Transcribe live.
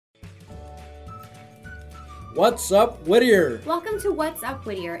What's Up, Whittier? Welcome to What's Up,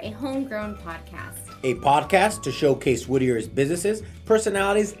 Whittier, a homegrown podcast. A podcast to showcase Whittier's businesses,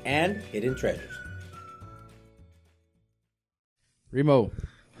 personalities, and hidden treasures. Remo,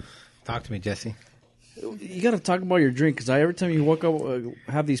 Talk to me, Jesse. you got to talk about your drink because every time you wake up,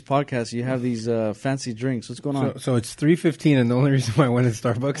 have these podcasts, you have these fancy drinks. What's going on? So it's 3:15, and the only reason why I went to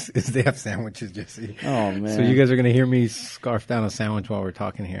Starbucks is they have sandwiches, Jesse. Oh man! So you guys are gonna hear me scarf down a sandwich while we're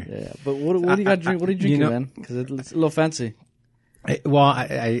talking here. Yeah, but what do you got drink? What are you drinking, man? Because it's a little fancy.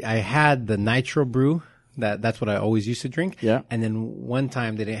 I had the Nitro Brew. That's what I always used to drink. Yeah. And then one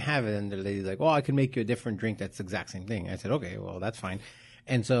time they didn't have it, and the lady's like, "Oh, I can make you a different drink that's the exact same thing." I said, "Okay, well that's fine."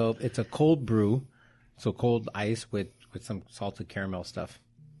 And so it's a cold brew, so cold ice with some salted caramel stuff,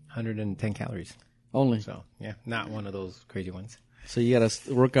 110 calories. Only. So yeah, not one of those crazy ones. So you got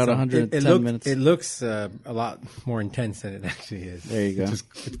to work out So 110 minutes. It looks a lot more intense than it actually is. There you go. It's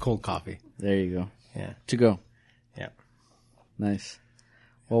cold coffee. There you go. Yeah. To go. Yeah. Nice.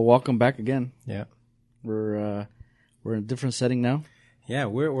 Well, welcome back again. Yeah. We're in a different setting now. Yeah.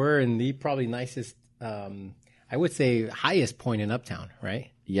 We're in the probably nicest, I would say highest point in Uptown,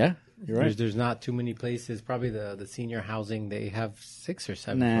 right? Yeah, you're right. There's not too many places. Probably the senior housing, they have 6 or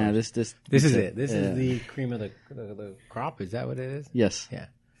 7 Nah, floors. this is it. This yeah. is the cream of the crop. Is that what it is? Yes. Yeah.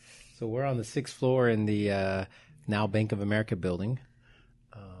 So we're on the 6th floor in the now Bank of America building.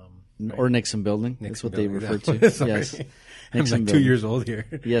 Or Nixon Building. That's Nixon what they Building. refer to. Sorry. Yes. I'm Nixon like 2 Building. years old here.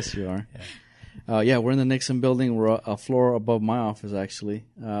 Yes, you are. Yeah, we're in the Nixon Building. We're a floor above my office, actually.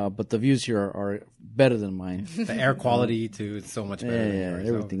 But the views here are better than mine. The air quality too is so much better. than Yeah, yours.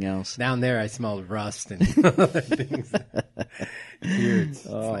 everything else. Down there, I smelled rust and other things. Here, it's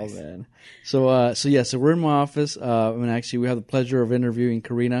nice. Man. So we're in my office. Actually, we have the pleasure of interviewing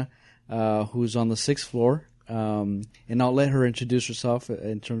Karina, who's on the 6th floor. And I'll let her introduce herself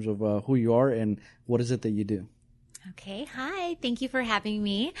in terms of who you are and what is it that you do. Okay. Hi. Thank you for having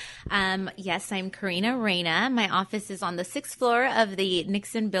me. Yes, I'm Karina Reyna. My office is on the 6th floor of the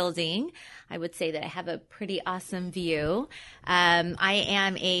Nixon Building. I would say that I have a pretty awesome view. I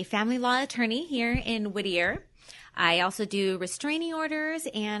am a family law attorney here in Whittier. I also do restraining orders,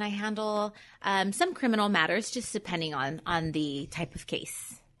 and I handle some criminal matters, just depending on the type of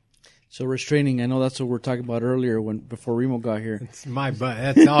case. So restraining, I know that's what we were talking about earlier before Remo got here. It's my butt.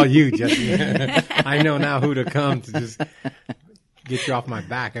 That's all you, Jesse. I know now who to come to just get you off my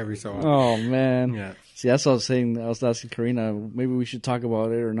back every so often. Oh, man. Yeah. See, that's what I was saying. I was asking Karina, maybe we should talk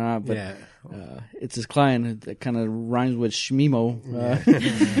about it or not. But Yeah. It's his client that kind of rhymes with Shmimo.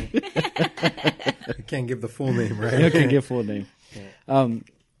 I can't give the full name, right? You can give full name.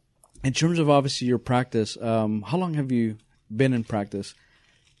 In terms of obviously your practice, how long have you been in practice?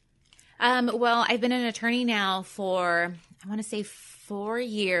 Well, I've been an attorney now for, I want to say 4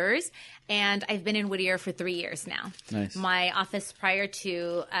 years, and I've been in Whittier for 3 years now. Nice. My office prior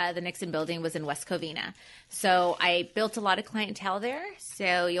to the Nixon Building was in West Covina. So I built a lot of clientele there.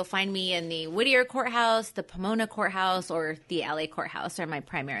 So you'll find me in the Whittier Courthouse, the Pomona Courthouse, or the LA Courthouse are my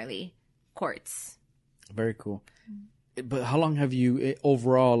primarily courts. Very cool. But how long have you,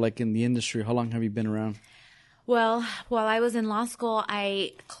 overall, like in the industry, how long have you been around? Well, while I was in law school,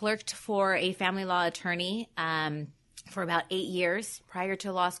 I clerked for a family law attorney for about 8 years prior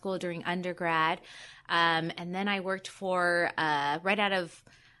to law school during undergrad. And then I worked for, right out of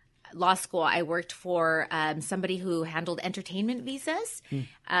law school, I worked for somebody who handled entertainment visas.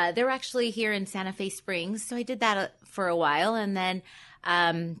 They were actually here in Santa Fe Springs. So I did that for a while. And then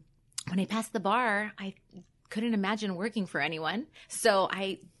when I passed the bar, I couldn't imagine working for anyone. So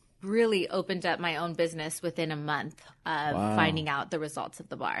I really opened up my own business within a month of finding out the results of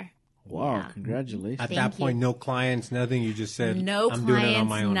the bar. Wow, Yeah. congratulations. At Thank that point, you. no clients, nothing. You just said, No I'm doing it on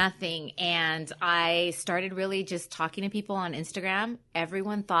my clients, own. nothing. And I started really just talking to people on Instagram.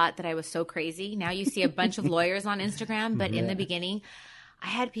 Everyone thought that I was so crazy. Now you see a bunch of lawyers on Instagram, but in the beginning, I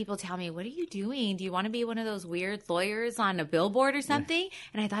had people tell me, "What are you doing? Do you want to be one of those weird lawyers on a billboard or something?"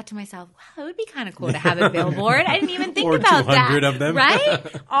 And I thought to myself, wow, it would be kind of cool to have a billboard. I didn't even think Or about 200 that. of them. Right?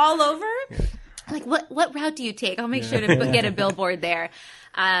 All over. Like, what route do you take? I'll make sure to get a billboard there.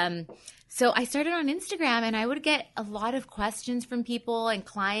 So I started on Instagram, and I would get a lot of questions from people and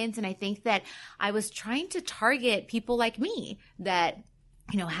clients. And I think that I was trying to target people like me that,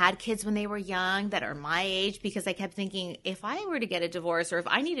 you know, had kids when they were young that are my age, because I kept thinking, if I were to get a divorce or if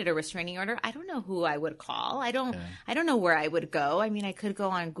I needed a restraining order, I don't know who I would call. I don't know where I would go. I mean, I could go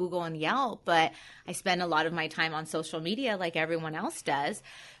on Google and Yelp, but I spend a lot of my time on social media like everyone else does.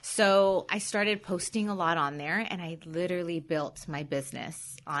 So I started posting a lot on there, and I literally built my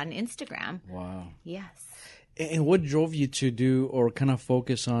business on Instagram. Wow. Yes. And what drove you to do or kind of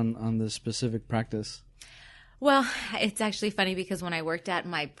focus on the specific practice? Well, it's actually funny because when I worked at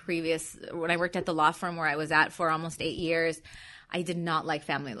the law firm where I was at for almost 8 years, I did not like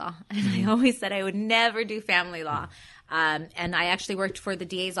family law. And I always said I would never do family law. And I actually worked for the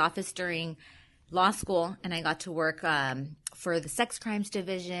DA's office during law school, and I got to work for the sex crimes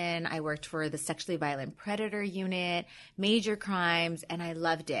division. I worked for the sexually violent predator unit, major crimes, and I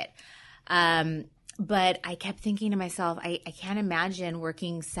loved it. But I kept thinking to myself, I can't imagine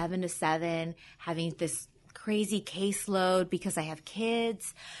working 7 to 7, having this crazy caseload because I have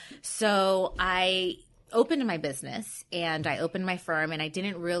kids. So I opened my business and I opened my firm, and I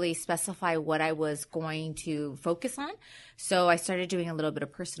didn't really specify what I was going to focus on. So I started doing a little bit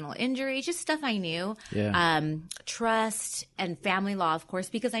of personal injury, just stuff I knew, trust and family law, of course,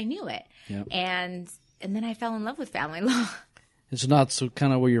 because I knew it. Yep. And then I fell in love with family law. It's not so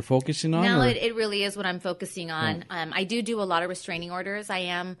kind of what you're focusing on? No, it really is what I'm focusing on. I do a lot of restraining orders. I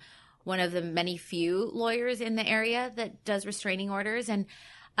am one of the many few lawyers in the area that does restraining orders. And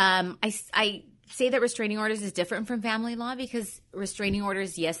I say that restraining orders is different from family law because restraining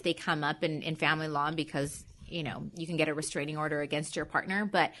orders, yes, they come up in family law because, you know, you can get a restraining order against your partner,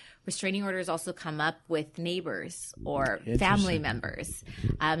 but restraining orders also come up with neighbors or family members.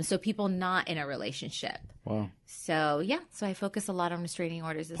 So people not in a relationship. Wow. So, yeah, so I focus a lot on restraining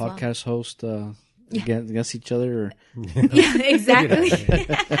orders as well. Podcast host against each other? Or? Yeah, exactly.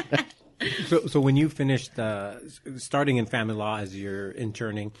 So when you finished starting in family law as you're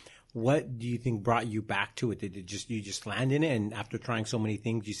interning, what do you think brought you back to it? Did you just land in it, and after trying so many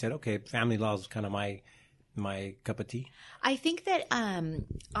things, you said, okay, family law is kind of my cup of tea? I think that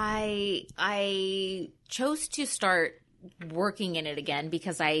I chose to start working in it again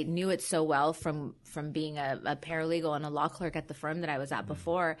because I knew it so well from being a paralegal and a law clerk at the firm that I was at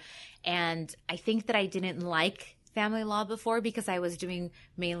before. And I think that I didn't like family law before because I was doing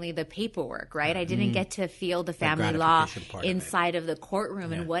mainly the paperwork, right? I didn't get to feel the family law inside of the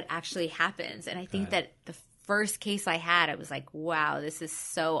courtroom and what actually happens. And I think that the first case I had, I was like, wow, this is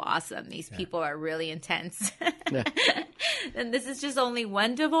so awesome. These people are really intense. And this is just only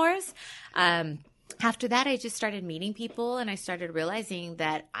one divorce. After that, I just started meeting people and I started realizing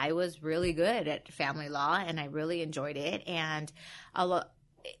that I was really good at family law and I really enjoyed it. And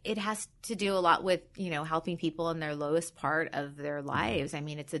it has to do a lot with, you know, helping people in their lowest part of their lives. I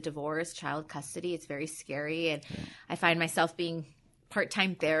mean, it's a divorce, child custody. It's very scary. And I find myself being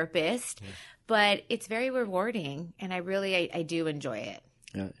part-time therapist, but it's very rewarding. And I do enjoy it.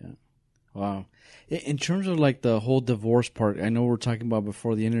 Yeah. Wow. In terms of like the whole divorce part, I know we're talking about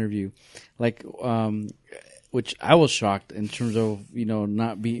before the interview, like, which I was shocked in terms of, you know,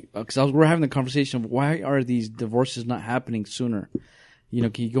 because we're having the conversation of why are these divorces not happening sooner? You know,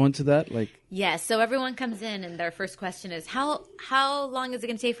 can you go into that? Yes. So everyone comes in and their first question is, how long is it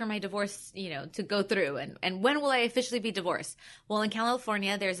going to take for my divorce, you know, to go through? And when will I officially be divorced? Well, in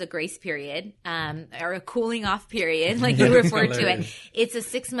California, there's a grace period, or a cooling off period, like you referred to it. It's a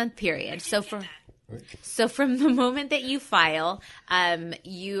 6-month period. So from the moment that you file,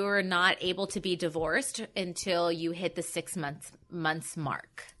 you're not able to be divorced until you hit the 6 months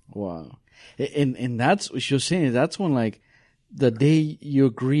mark. Wow. And that's what she was saying. That's when, like, the day you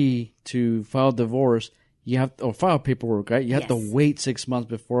agree to file divorce, you have or file paperwork, right? You have to wait 6 months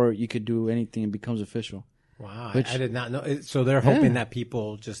before you could do anything and becomes official. Wow, I did not know. So they're hoping that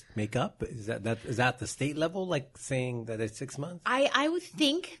people just make up. Is that the state level, like saying that it's 6 months? I would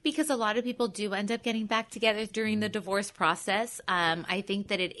think because a lot of people do end up getting back together during the divorce process. I think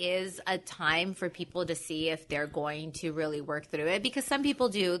that it is a time for people to see if they're going to really work through it, because some people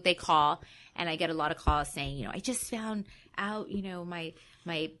do. They call, and I get a lot of calls saying, you know, I just found out, you know, my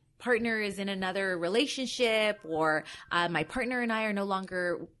partner is in another relationship, or my partner and I are no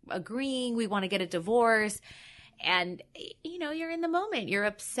longer agreeing. We want to get a divorce. And, you know, you're in the moment. You're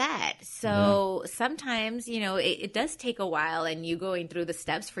upset. So sometimes, you know, it does take a while, and you going through the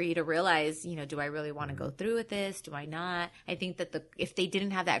steps for you to realize, you know, do I really want to go through with this? Do I not? I think that if they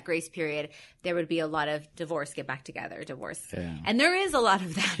didn't have that grace period, there would be a lot of divorce, get back together, divorce. Yeah. And there is a lot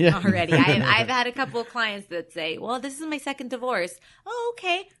of that already. I've had a couple of clients that say, well, this is my second divorce. Oh,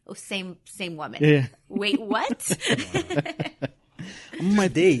 okay. Oh, same woman. Yeah. Wait, what? My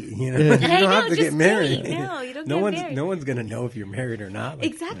date, you know, you don't have to get married. No, you don't get married. No one's gonna know if you're married or not. Like,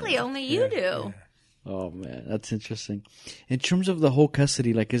 exactly, only you do. Yeah. Oh man, that's interesting. In terms of the whole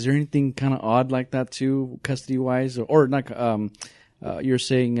custody, like, is there anything kind of odd like that too, custody wise, or not? You're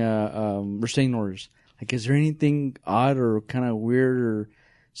saying restraining orders. Like, is there anything odd or kind of weird or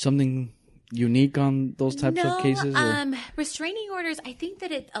something unique on those types of cases? Restraining orders, I think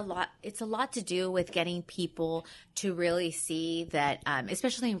that it's a lot to do with getting people to really see that,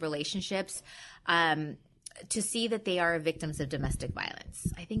 especially in relationships, to see that they are victims of domestic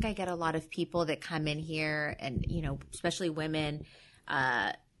violence. I think I get a lot of people that come in here and, especially women,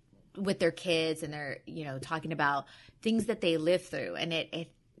 with their kids, and they're, talking about things that they live through. And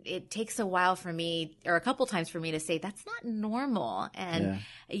it takes a while for me, or a couple times for me, to say that's not normal. And,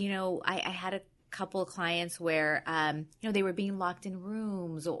 I had a couple of clients where, they were being locked in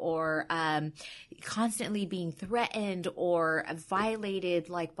rooms, or constantly being threatened or violated,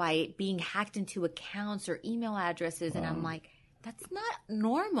 like by being hacked into accounts or email addresses. And I'm like, that's not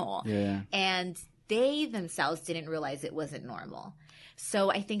normal. Yeah. And they themselves didn't realize it wasn't normal.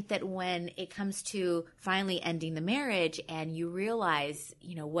 So I think that when it comes to finally ending the marriage and you realize,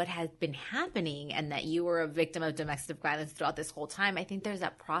 what has been happening and that you were a victim of domestic violence throughout this whole time, I think there's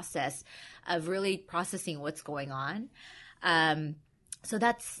that process of really processing what's going on. So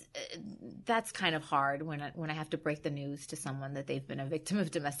that's kind of hard when I have to break the news to someone that they've been a victim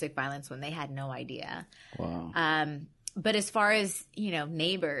of domestic violence when they had no idea. Wow. But as far as,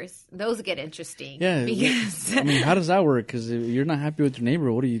 neighbors, those get interesting. Yeah. Because how does that work? Because if you're not happy with your neighbor,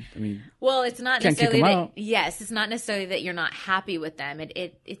 what do you, well, it's not can't necessarily kick 'em that, out. yes, it's not necessarily that you're not happy with them.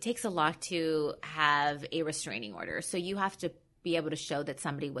 It takes a lot to have a restraining order. So you have to be able to show that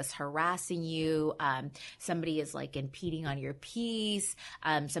somebody was harassing you, somebody is like impeding on your peace,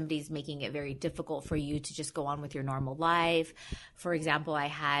 somebody's making it very difficult for you to just go on with your normal life. For example, I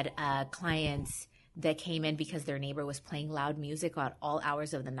had clients that came in because their neighbor was playing loud music at all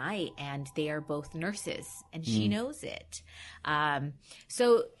hours of the night, and they are both nurses, and she knows it.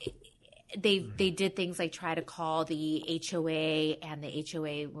 So they did things like try to call the HOA, and the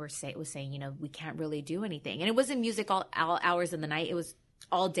HOA was saying, we can't really do anything. And it wasn't music all hours of the night. It was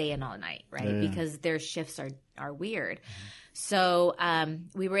all day and all night, right? Yeah. Because their shifts are weird. So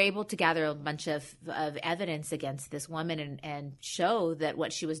we were able to gather a bunch of evidence against this woman and show that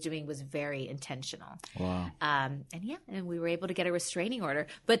what she was doing was very intentional. Wow. And we were able to get a restraining order.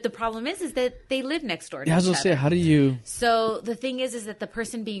 But the problem is that they live next door to Yeah, I was each going to say, other. how do you... So the thing is that the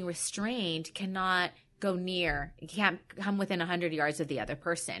person being restrained cannot go near, you can't come within 100 yards of the other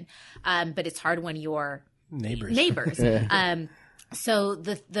person. But it's hard when you're neighbors. So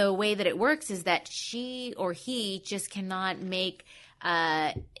the way that it works is that she or he just cannot make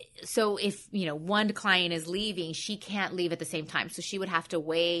so if one client is leaving, she can't leave at the same time. So she would have to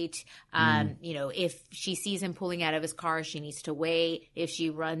wait. If she sees him pulling out of his car, she needs to wait. If he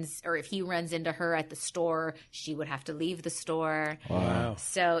runs into her at the store, she would have to leave the store. Wow.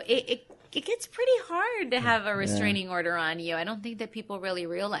 So it gets pretty hard to have a restraining order on you. I don't think that people really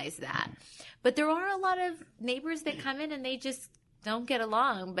realize that. But there are a lot of neighbors that come in and they just don't get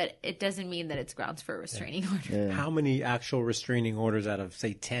along, but it doesn't mean that it's grounds for a restraining order. Yeah. How many actual restraining orders out of,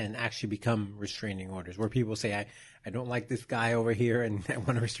 say, 10 actually become restraining orders, where people say, I don't like this guy over here and I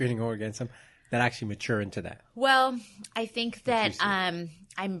want a restraining order against him, that actually mature into that? Well, I think that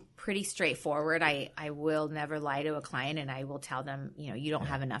I'm pretty straightforward. I will never lie to a client, and I will tell them, you don't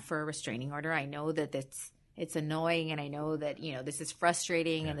have enough for a restraining order. I know that it's annoying, and I know that, this is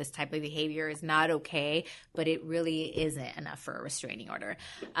frustrating and this type of behavior is not okay, but it really isn't enough for a restraining order.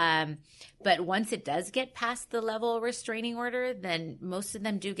 But once it does get past the level of restraining order, then most of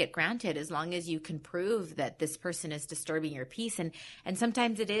them do get granted, as long as you can prove that this person is disturbing your peace. And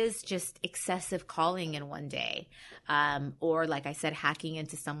sometimes it is just excessive calling in one day. Or like I said, hacking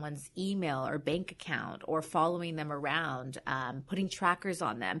into someone's email or bank account, or following them around, putting trackers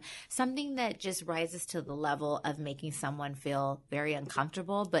on them, something that just rises to the level of making someone feel very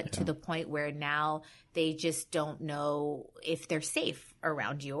uncomfortable, but to the point where now they just don't know if they're safe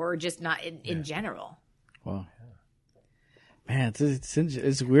around you, or just not in general. Wow. Man,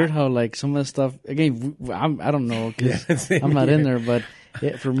 it's weird how, like, some of the stuff, again, I don't know, because I'm not in there, but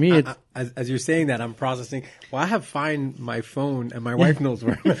for me, as you're saying that, I'm processing. Well, I have Find My phone, and my wife knows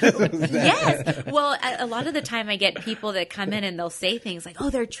where my phone is. Yes. Well, a lot of the time I get people that come in and they'll say things like, "Oh,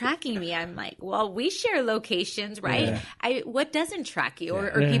 they're tracking me." I'm like, "Well, we share locations, right? What doesn't track you?"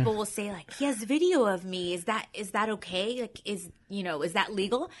 Or people will say like, "He has video of me. Is that okay? Like, is that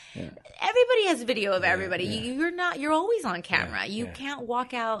legal?" Everybody has video of everybody. You're always on camera. You can't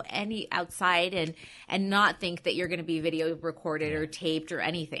walk outside and not think that you're going to be video recorded or taped or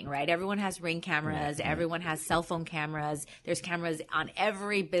anything, right? Everyone has Ring cameras. Everyone has cell phone cameras. There's cameras on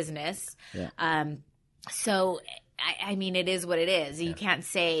every business. So, I mean, it is what it is. You can't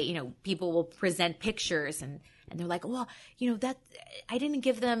say, people will present pictures and they're like, well, that I didn't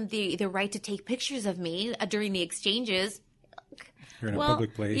give them the right to take pictures of me during the exchanges. You're in a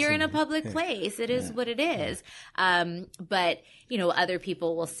public place. You're in a public place. It is what it is. But, other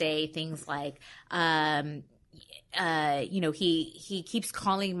people will say things like, he keeps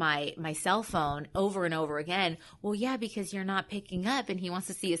calling my cell phone over and over again. Well, yeah, because you're not picking up and he wants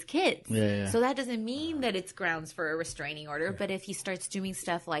to see his kids. Yeah. So that doesn't mean that it's grounds for a restraining order. But if he starts doing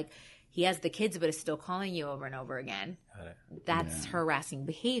stuff like he has the kids but is still calling you over and over again, that's harassing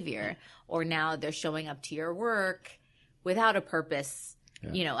behavior. Or now they're showing up to your work without a purpose,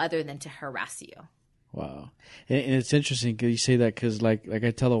 other than to harass you. Wow. And it's interesting because you say that because like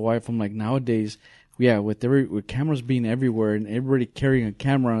I tell the wife, I'm like, nowadays, with cameras being everywhere and everybody carrying a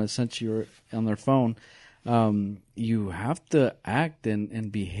camera essentially on their phone, you have to act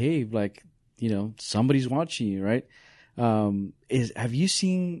and behave like, somebody's watching you, right? Have you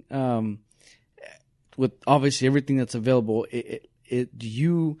seen, with obviously everything that's available, do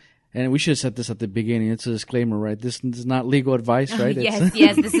you, and we should have said this at the beginning, it's a disclaimer, right? This is not legal advice, right? Yes,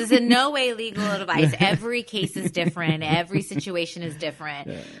 this is in no way legal advice. Every case is different. Every situation is different.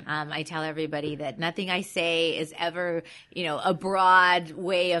 I tell everybody that nothing I say is ever, a broad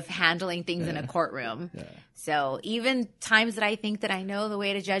way of handling things in a courtroom. So even times that I think that I know the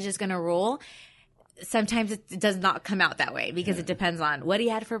way the judge is going to rule, sometimes it does not come out that way because it depends on what he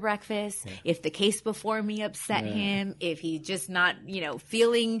had for breakfast, if the case before me upset him, if he's just not,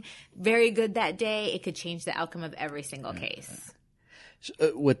 feeling very good that day. It could change the outcome of every single case.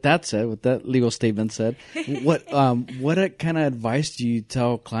 So, with that legal statement said, what kind of advice do you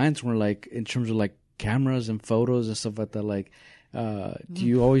tell clients when, like, in terms of like cameras and photos and stuff like that? Like, do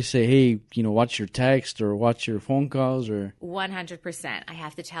you always say, hey, watch your text or watch your phone calls? Or 100%. I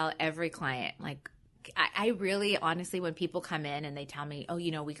have to tell every client, like, I really, honestly, when people come in and they tell me, oh,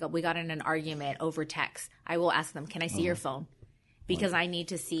 we got in an argument over text, I will ask them, can I see your phone? Because I need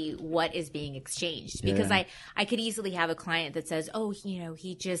to see what is being exchanged. Because I could easily have a client that says, oh,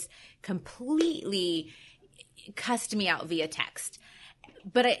 he just completely cussed me out via text.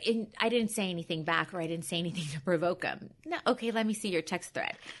 But I didn't say anything back, or I didn't say anything to provoke him. No, okay, let me see your text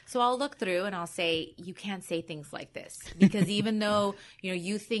thread. So I'll look through and I'll say, you can't say things like this. Because even though,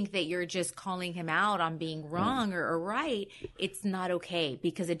 you think that you're just calling him out on being wrong or right, it's not okay.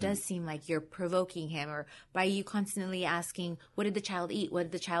 Because it does seem like you're provoking him, or by you constantly asking, what did the child eat? What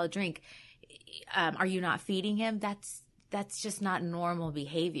did the child drink? Are you not feeding him? That's just not normal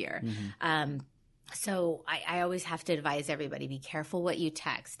behavior. So I always have to advise everybody, be careful what you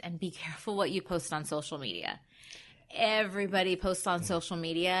text and be careful what you post on social media. Everybody posts on social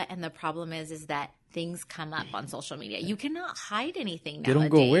media, and the problem is that things come up on social media. You cannot hide anything nowadays. They don't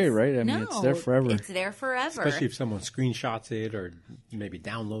go away, right? I mean, it's there forever. It's there forever. Especially if someone screenshots it or maybe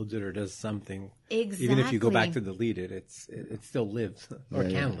downloads it or does something. Exactly. Even if you go back to delete it, it still lives or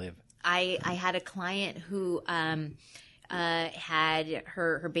can live. I had a client who had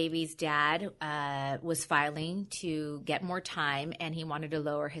her baby's dad was filing to get more time, and he wanted to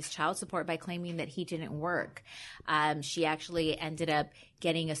lower his child support by claiming that he didn't work. She actually ended up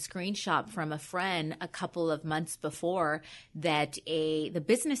getting a screenshot from a friend a couple of months before that the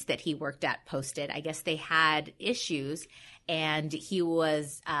business that he worked at posted. I guess they had issues, and he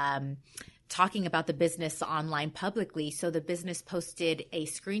was talking about the business online publicly. So the business posted a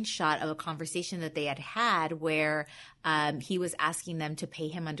screenshot of a conversation that they had where he was asking them to pay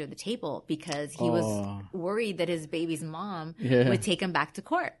him under the table because he was worried that his baby's mom would take him back to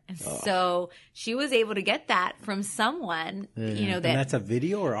court. And so she was able to get that from someone, that and that's a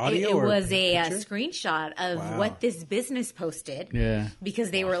video or audio? It was a screenshot of what this business posted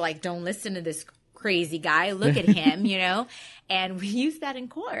because they were like, don't listen to this crazy guy, look at him, and we used that in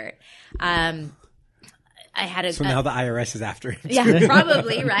court. I had now the IRS is after him. Yeah,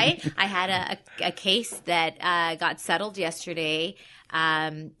 probably, right? I had a case that got settled yesterday.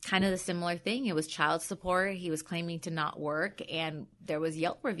 Kind of the similar thing. It was child support. He was claiming to not work, and there was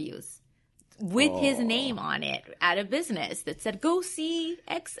Yelp reviews with his name on it at a business that said, go see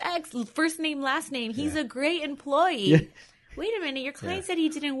XX, first name, last name. He's a great employee. Yeah. Wait a minute, your client said he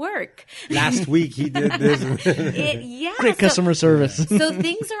didn't work. Last week he did this. Great customer service. So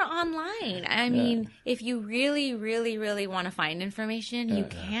things are online. I mean, if you really, really, really want to find information, you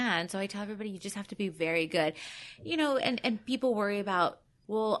can. So I tell everybody, you just have to be very good. And people worry about,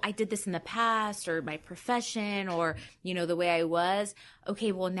 well, I did this in the past, or my profession, or, the way I was.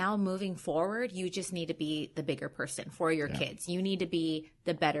 Okay, well, now moving forward, you just need to be the bigger person for your kids. You need to be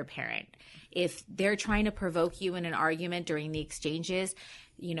the better parent. If they're trying to provoke you in an argument during the exchanges,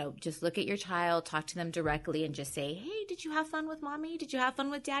 just look at your child, talk to them directly, and just say, hey, did you have fun with mommy? Did you have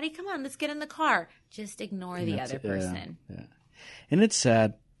fun with daddy? Come on, let's get in the car. Just ignore the other person. Yeah. And it's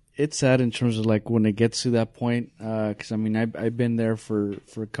sad. It's sad in terms of like when it gets to that point, because I've been there for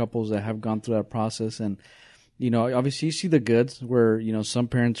couples that have gone through that process, and obviously you see the goods where, some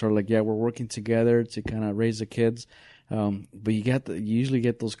parents are like, yeah, we're working together to kind of raise the kids. But you usually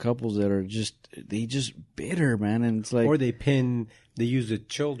get those couples that are just bitter, man. And it's like, or they use the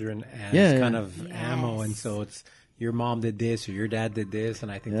children as kind of ammo. And so it's your mom did this or your dad did this.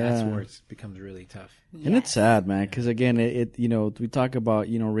 And I think that's where it becomes really tough. And it's sad, man. Cause again, we talk about,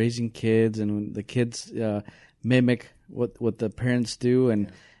 raising kids and when the kids, mimic what the parents do.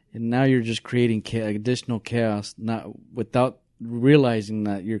 And now you're just creating additional chaos, not without realizing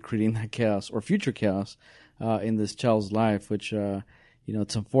that you're creating that chaos or future chaos. In this child's life, which,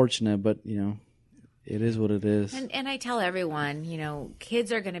 it's unfortunate, but, it is what it is. And I tell everyone,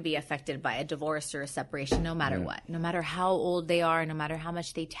 kids are going to be affected by a divorce or a separation no matter what. No matter how old they are, no matter how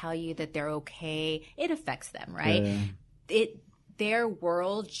much they tell you that they're okay, it affects them, right? Yeah. Their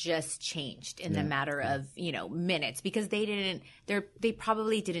world just changed in the matter of, minutes because they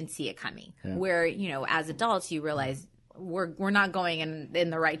probably didn't see it coming. Yeah. Where, as adults, you realize we're not going in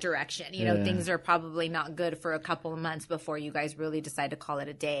the right direction. Things are probably not good for a couple of months before you guys really decide to call it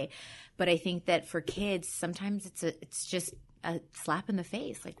a day. But I think that for kids, sometimes it's just a slap in the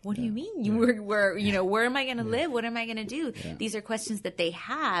face. Like, what do you mean? Where am I going to live? What am I going to do? Yeah. These are questions that they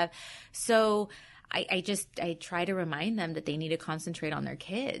have. So I try to remind them that they need to concentrate on their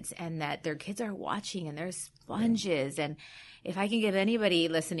kids and that their kids are watching and they're sponges. And if I can give anybody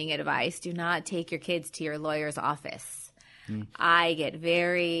listening advice, do not take your kids to your lawyer's office. I get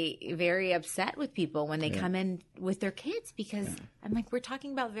very, very upset with people when they come in with their kids because I'm like, we're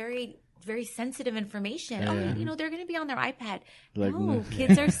talking about very, very sensitive information. Oh, they're going to be on their iPad. Like, no,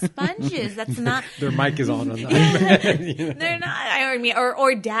 kids are sponges. That's not. Their mic is on the iPad. They're not.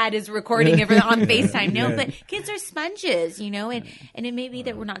 Or dad is recording it on FaceTime. No, but kids are sponges, and it may be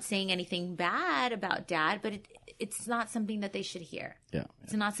that we're not saying anything bad about dad, but it's not something that they should hear. Yeah.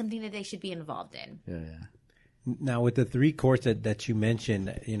 It's not something that they should be involved in. Yeah. Now, with the 3 courts that you mentioned,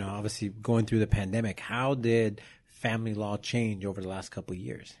 obviously going through the pandemic, how did family law change over the last couple of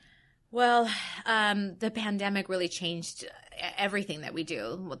years? Well, the pandemic really changed everything that we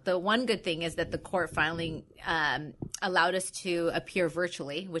do. The one good thing is that the court finally allowed us to appear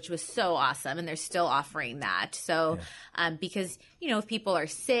virtually, which was so awesome, and they're still offering that. So because, if people are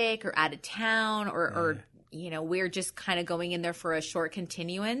sick or out of town or we're just kind of going in there for a short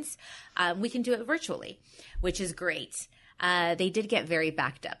continuance, we can do it virtually, which is great. They did get very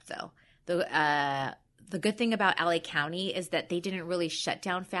backed up, though. The good thing about LA County is that they didn't really shut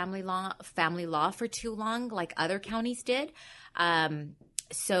down family law for too long like other counties did.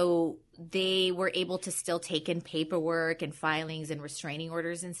 So they were able to still take in paperwork and filings and restraining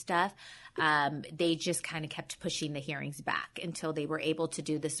orders and stuff. They just kind of kept pushing the hearings back until they were able to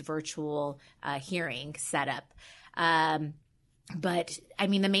do this virtual hearing setup. But I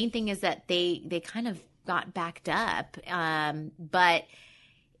mean, the main thing is that they kind of got backed up. But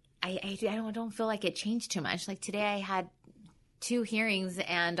I don't feel like it changed too much. Like today I had 2 hearings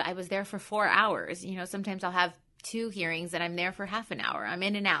and I was there for 4 hours. Sometimes I'll have 2 hearings and I'm there for half an hour. I'm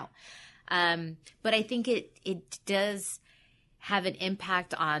in and out. But I think it does have an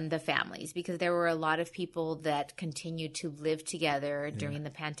impact on the families because there were a lot of people that continued to live together during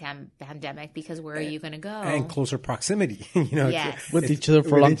the pandemic because where are you going to go? And closer proximity, yes. With each other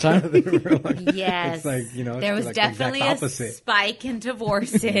for a long time. Yes. It's like, there was definitely a spike in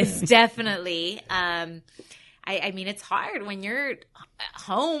divorces. Definitely. I mean, it's hard when you're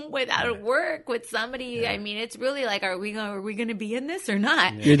home without work with somebody. I mean, it's really like, are we going to be in this or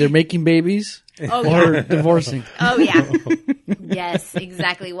not? You're either making babies or divorcing. Oh, yeah. Yes,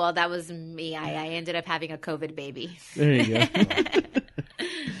 exactly. Well, that was me. I ended up having a COVID baby. There you go.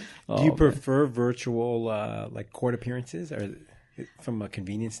 Do you prefer virtual like court appearances or from a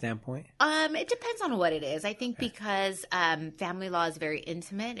convenience standpoint? It depends on what it is. I think because family law is very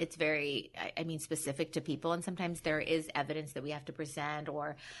intimate. It's very, specific to people. And sometimes there is evidence that we have to present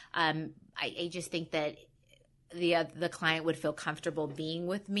or I just think that the client would feel comfortable being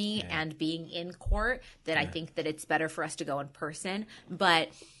with me and being in court, that I think that it's better for us to go in person. But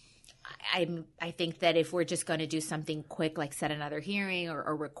I think that if we're just going to do something quick, like set another hearing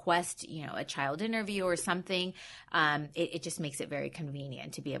or request, a child interview or something, it just makes it very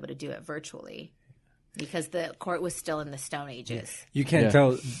convenient to be able to do it virtually. Because the court was still in the Stone Ages. You can't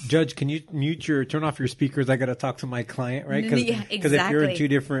tell, Judge, can you turn off your speakers? I got to talk to my client, right? Because exactly. If you're in 2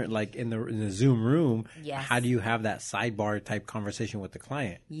 different, like in the Zoom room, how do you have that sidebar type conversation with the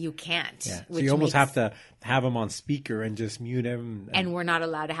client? You can't. Yeah. So you almost have to have them on speaker and just mute them. And we're not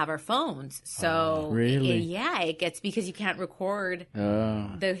allowed to have our phones. So really? It gets because you can't record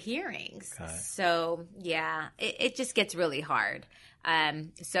the hearings. So it just gets really hard.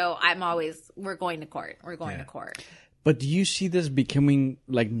 So we're going to court. We're going to court. But do you see this becoming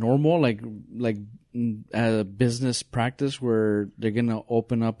like normal, like a business practice where they're gonna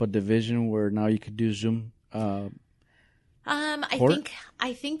open up a division where now you could do Zoom? I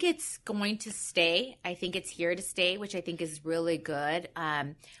think it's going to stay. I think it's here to stay, which I think is really good.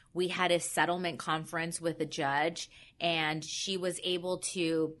 We had a settlement conference with a judge, and she was able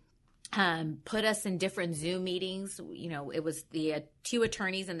to put us in different Zoom meetings. You know, it was the two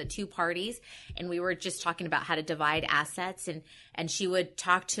attorneys and the two parties, and we were just talking about how to divide assets, and she would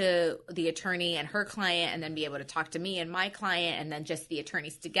talk to the attorney and her client, and then be able to talk to me and my client, and then just the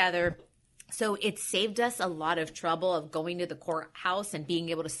attorneys together. So it saved us a lot of trouble of going to the courthouse and being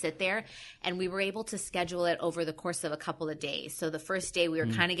able to sit there. And we were able to schedule it over the course of a couple of days. So the first day we were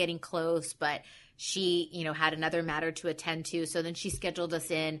kind of getting close, but she, had another matter to attend to. So then she scheduled us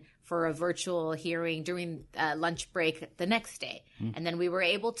in for a virtual hearing during lunch break the next day. And then we were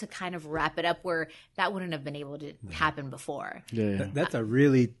able to kind of wrap it up where that wouldn't have been able to happen before. Yeah. That's a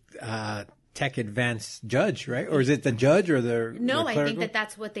really tech advanced judge, right? Or is it the judge or the No, the I clerical? think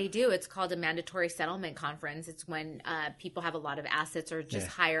that's what they do. It's called a mandatory settlement conference. It's when people have a lot of assets or just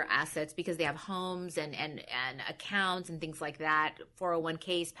higher assets because they have homes and accounts and things like that,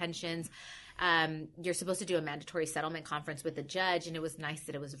 401ks, pensions. You're supposed to do a mandatory settlement conference with the judge, and it was nice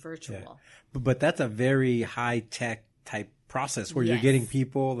that it was virtual. But that's a very high tech type process where you're Yes. getting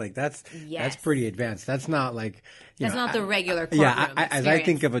people like that's Yes. pretty advanced. That's not like That's not the regular courtroom as I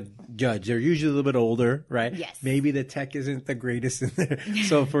think of a judge, they're usually a little bit older, right? Yes. Maybe the tech isn't the greatest in there,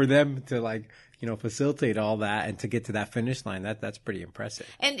 so for them to facilitate all that and to get to that finish line, that's pretty impressive.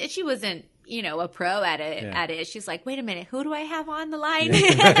 And she wasn't, a pro at it. Yeah. She's like, wait a minute, who do I have on the line?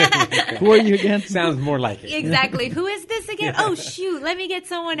 Who are you again? Sounds more like it. Exactly. Who is this again? Oh, shoot. Let me get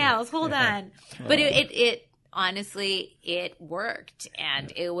someone else. Hold on. But it honestly, it worked.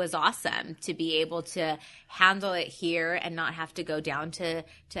 And it was awesome to be able to handle it here and not have to go down to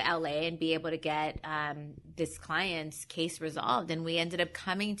LA and be able to get this client's case resolved. And we ended up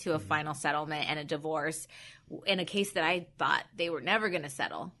coming to a final settlement and a divorce in a case that I thought they were never going to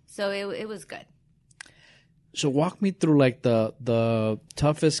settle. So it was good. So walk me through like the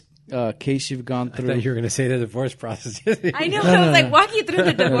toughest case you've gone I through. thought you were going to say the divorce process. I know. I was like, walk you through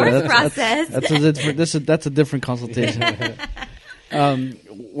the divorce process. That's a different consultation.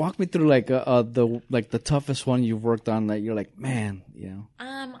 Walk me through like the toughest one you've worked on that you're like, man,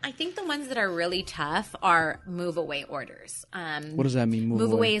 I think the ones that are really tough are move away orders. What does that mean?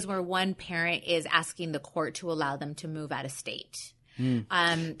 Move away is where one parent is asking the court to allow them to move out of state.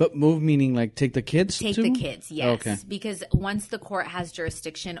 But move meaning like take the kids Take too? the kids, yes. Okay. Because once the court has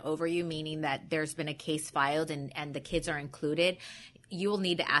jurisdiction over you, meaning that there's been a case filed and the kids are included, you will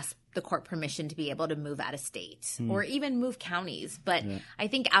need to ask the court permission to be able to move out of state or even move counties. But I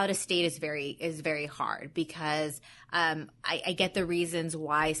think out of state is very hard because I get the reasons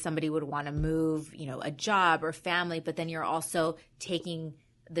why somebody would want to move, a job or family, but then you're also taking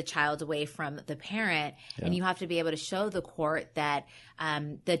the child away from the parent, and you have to be able to show the court that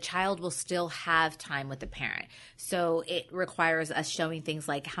the child will still have time with the parent. So it requires us showing things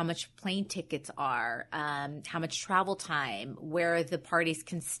like how much plane tickets are, how much travel time, where the parties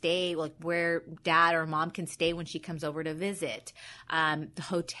can stay, like where dad or mom can stay when she comes over to visit, the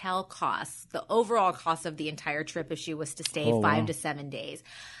hotel costs, the overall cost of the entire trip if she was to stay 5 to 7 days.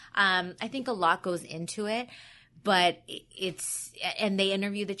 I think a lot goes into it. But and they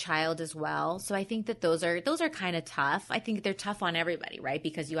interview the child as well. So I think that those are kind of tough. I think they're tough on everybody, right?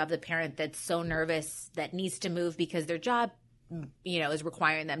 Because you have the parent that's so nervous that needs to move because their job, is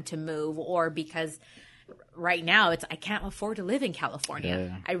requiring them to move, or because right now I can't afford to live in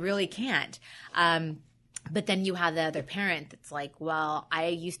California. Yeah. I really can't. But then you have the other parent that's like, well, I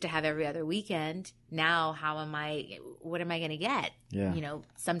used to have every other weekend. Now, what am I going to get? Yeah.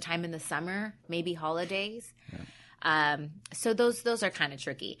 Sometime in the summer, maybe holidays. Yeah. So those are kind of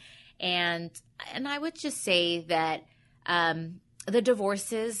tricky. And I would just say that the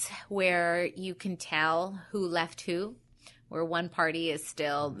divorces where you can tell who left who, where one party is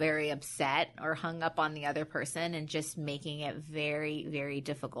still very upset or hung up on the other person and just making it very, very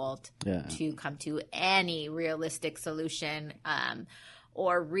difficult to come to any realistic solution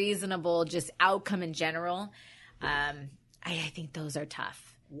or reasonable just outcome in general. I think those are tough.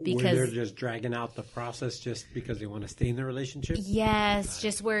 Because where they're just dragging out the process just because they want to stay in the relationship? Yes,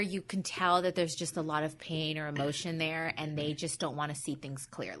 just where you can tell that there's just a lot of pain or emotion there and they just don't want to see things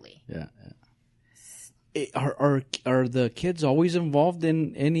clearly. Yeah. Are the kids always involved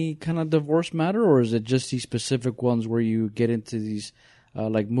in any kind of divorce matter, or is it just these specific ones where you get into these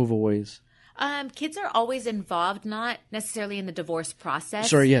like move-aways? Kids are always involved, not necessarily in the divorce process.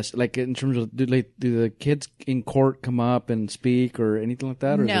 Sorry, yes. Like in terms of, do the kids in court come up and speak or anything like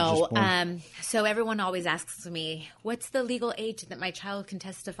that? Or No. is it just more... So everyone always asks me, what's the legal age that my child can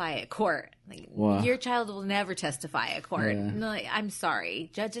testify at court? Like, Wow. Your child will never testify at court. Yeah. No, I'm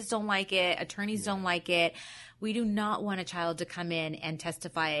sorry. Judges don't like it. Attorneys don't like it. We do not want a child to come in and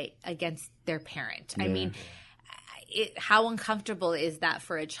testify against their parent. I mean, how uncomfortable is that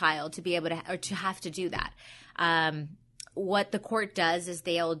for a child to be able to, or to have to do that? What the court does is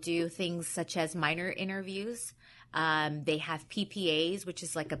they'll do things such as minor interviews. They have PPAs, which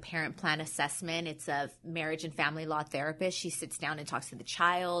is like a parent plan assessment. It's a marriage and family law therapist. She sits down and talks to the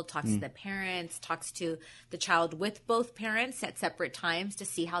child, talks to the parents, talks to the child with both parents at separate times to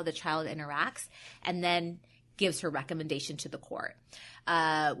see how the child interacts, and then gives her recommendation to the court.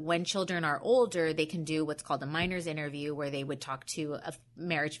 When children are older, they can do what's called a minors interview, where they would talk to a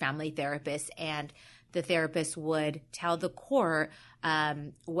marriage family therapist, and the therapist would tell the court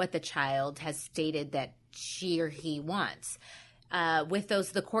what the child has stated that she or he wants. With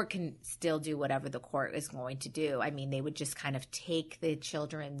those, the court can still do whatever the court is going to do. I mean, they would just kind of take the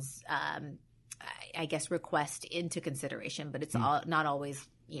children's, I guess, request into consideration, but it's not always,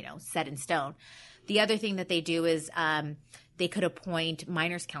 set in stone. The other thing that they do is they could appoint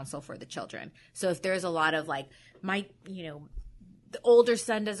minors counsel for the children. So if there's a lot of the older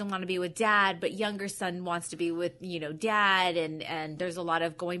son doesn't want to be with dad, but younger son wants to be with, dad, and there's a lot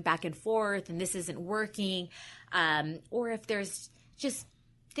of going back and forth, and this isn't working. Or if there's just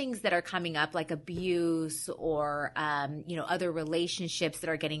things that are coming up like abuse or, other relationships that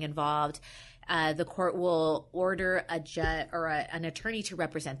are getting involved, the court will order a judge or an attorney to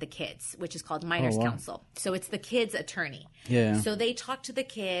represent the kids, which is called minors counsel. So it's the kid's attorney. Yeah. So they talk to the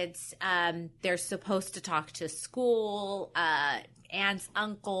kids. They're supposed to talk to school, aunts,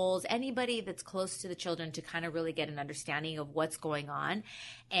 uncles, anybody that's close to the children to kind of really get an understanding of what's going on.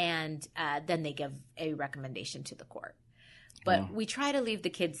 And then they give a recommendation to the court. But we try to leave the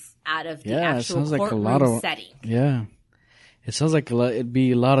kids out of the actual courtroom setting. Yeah. It sounds like it'd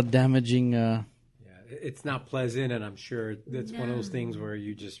be a lot of damaging. It's not pleasant, and I'm sure that's one of those things where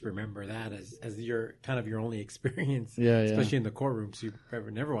you just remember that as your kind of your only experience, especially in the courtroom. So you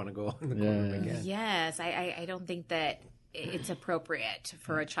never want to go in the courtroom again. Yes, I don't think that it's appropriate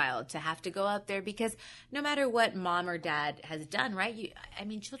for a child to have to go up there, because no matter what mom or dad has done, right?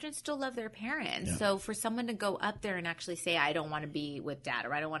 Children still love their parents. Yeah. So for someone to go up there and actually say, I don't want to be with dad,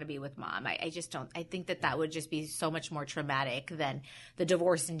 or I don't want to be with mom, I just don't. I think that would just be so much more traumatic than the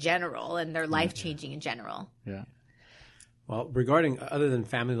divorce in general and their life changing in general. Yeah. Well, regarding other than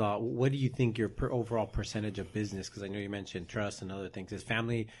family law, what do you think your overall percentage of business? Because I know you mentioned trust and other things. Is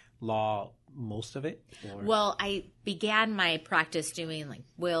family law most of it? Or? Well, I began my practice doing like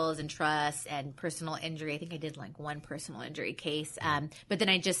wills and trusts and personal injury. I think I did like one personal injury case, but then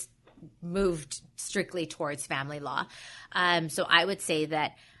I just moved strictly towards family law. So I would say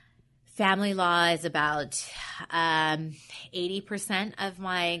that family law is about 80% of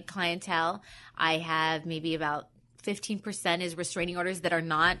my clientele. I have maybe about 15% is restraining orders that are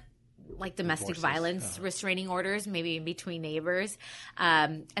not like domestic violence restraining orders, maybe in between neighbors.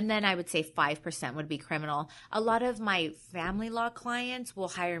 And then I would say 5% would be criminal. A lot of my family law clients will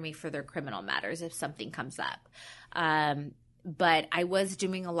hire me for their criminal matters if something comes up. But I was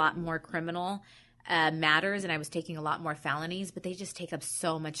doing a lot more criminal matters, and I was taking a lot more felonies, but they just take up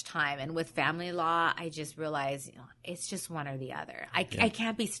so much time. And with family law, I just realized it's just one or the other. I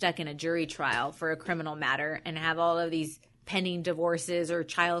can't be stuck in a jury trial for a criminal matter and have all of these pending divorces or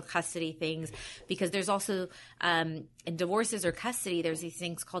child custody things, because there's also in divorces or custody, there's these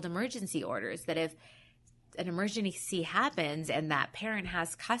things called emergency orders that if an emergency happens and that parent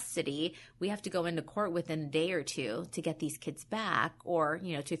has custody, we have to go into court within a day or two to get these kids back, or,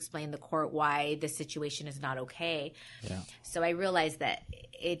 to explain the court why the situation is not okay. Yeah. So I realized that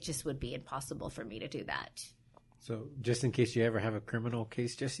it just would be impossible for me to do that. So just in case you ever have a criminal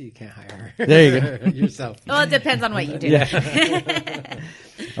case, Jesse, you can't hire there you go. yourself. Well, it depends on what you do. Yeah. I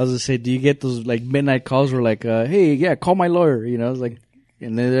was going to say, do you get those like midnight calls where like, hey, call my lawyer, it's like,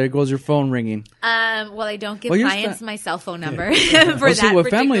 and then there goes your phone ringing. Well, I don't give clients my cell phone number for that.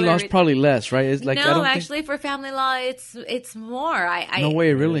 With family law, it's probably less, right? It's like, for family law, it's more. No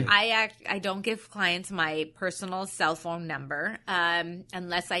way, really. I don't give clients my personal cell phone number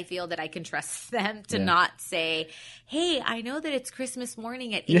unless I feel that I can trust them to not say, hey, I know that it's Christmas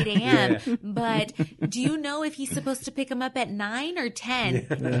morning at 8 a.m., but do you know if he's supposed to pick him up at 9 or 10?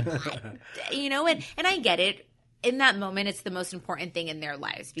 Yeah. And I get it. In that moment, it's the most important thing in their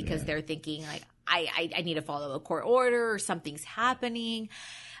lives, because they're thinking like, I need to follow a court order or something's happening.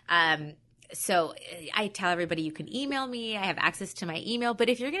 So I tell everybody you can email me. I have access to my email. But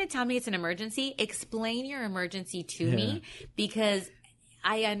if you're going to tell me it's an emergency, explain your emergency to me, because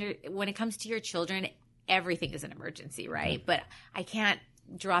when it comes to your children, everything is an emergency, right? But I can't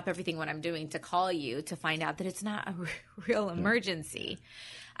drop everything what I'm doing to call you to find out that it's not a real emergency.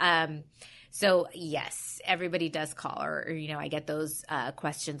 So yes, everybody does call, or I get those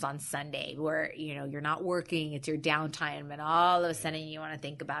questions on Sunday where, you're not working, it's your downtime, and all of a sudden you want to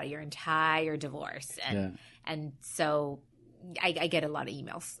think about your entire divorce. And so I get a lot of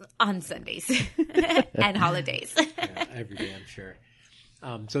emails on Sundays and holidays. Every day, I'm sure.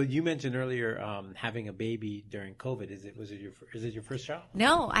 So you mentioned earlier having a baby during COVID. Is it your first child?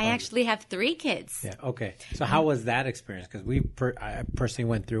 No, I actually have 3 kids. Yeah. Okay. So how was that experience? Because I personally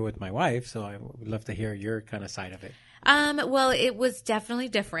went through it with my wife, so I would love to hear your kind of side of it. Well, it was definitely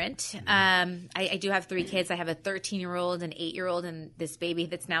different. I do have 3 kids. I have a 13-year-old, an 8-year-old, and this baby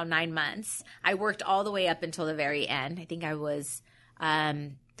that's now 9 months. I worked all the way up until the very end. I think I was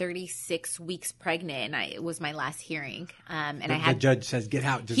 36 weeks pregnant, and it was my last hearing. And the judge says, "Get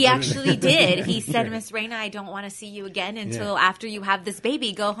out." He actually did. He said, "Miss Reina, I don't want to see you again until after you have this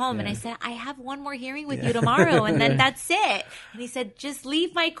baby. Go home." And I said, "I have one more hearing with you tomorrow, and then that's it." And he said, "Just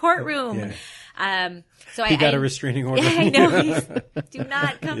leave my courtroom." So he got a restraining order. I know. Do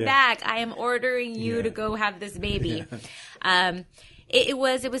not come back. I am ordering you to go have this baby. It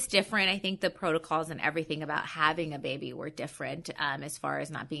was different. I think the protocols and everything about having a baby were different, as far as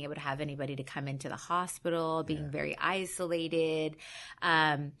not being able to have anybody to come into the hospital, being very isolated.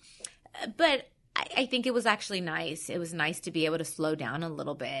 But I think it was actually nice. It was nice to be able to slow down a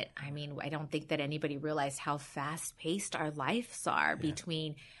little bit. I mean, I don't think that anybody realized how fast-paced our lives are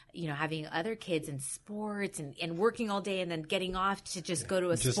between having other kids in sports and working all day and then getting off to just go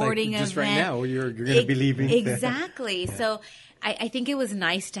to a sporting event. Just right now, you're going to be leaving. Exactly. So I think it was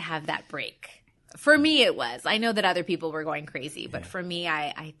nice to have that break. For me, it was. I know that other people were going crazy, but for me,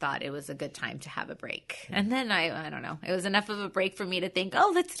 I thought it was a good time to have a break. And then I don't know. It was enough of a break for me to think,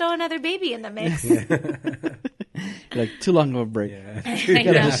 let's throw another baby in the mix. Like, too long of a break. You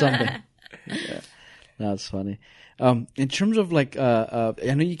gotta do something. That's funny. In terms of I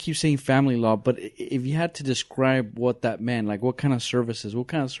know you keep saying family law, but if you had to describe what that meant, like what kind of services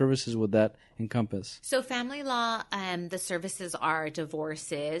would that encompass? So family law, the services are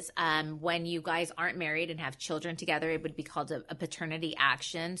divorces. When you guys aren't married and have children together, it would be called a paternity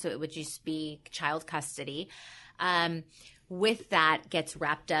action. So it would just be child custody. With that gets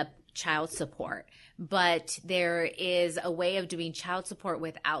wrapped up child support. But there is a way of doing child support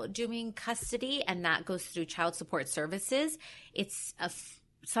without doing custody, and that goes through child support services. It's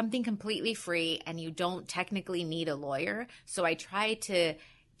something completely free, and you don't technically need a lawyer. So I try to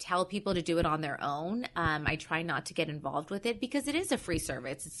tell people to do it on their own. I try not to get involved with it because it is a free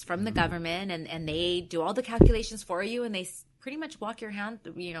service. It's from the government, and they do all the calculations for you, and they pretty much walk you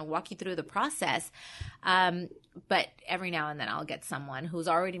through the process. But every now and then I'll get someone who's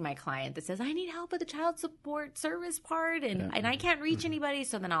already my client that says, I need help with the child support service part, and I can't reach anybody.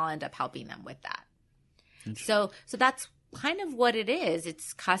 So then I'll end up helping them with that. So that's kind of what it is.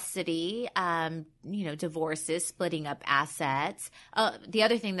 It's custody, divorces, splitting up assets. The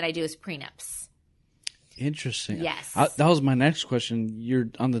other thing that I do is prenups. Interesting. Yes. That was my next question. You're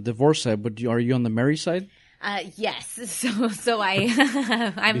on the divorce side, but are you on the married side? Yes. So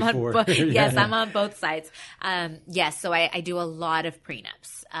I'm on both sides. Yes. So I do a lot of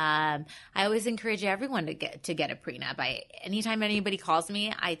prenups. I always encourage everyone to get a prenup. Anytime anybody calls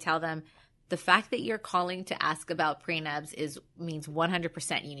me, I tell them the fact that you're calling to ask about prenups means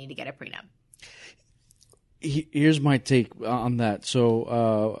 100% you need to get a prenup. Here's my take on that.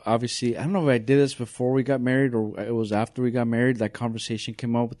 So, obviously, I don't know if I did this before we got married or it was after we got married. That conversation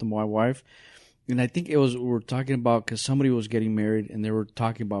came up with my wife. And I think we were talking about because somebody was getting married and they were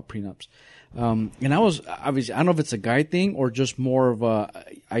talking about prenups. And I was obviously, I don't know if it's a guy thing or just more of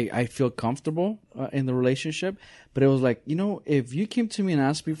I feel comfortable in the relationship. But it was like, if you came to me and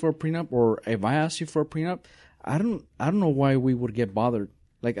asked me for a prenup, or if I asked you for a prenup, I don't know why we would get bothered.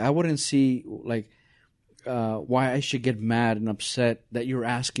 Like, I wouldn't see why I should get mad and upset that you're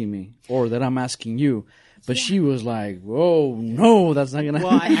asking me or that I'm asking you. But she was like, "Whoa, no, that's not gonna."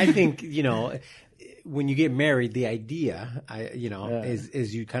 Well, I think when you get married, the idea,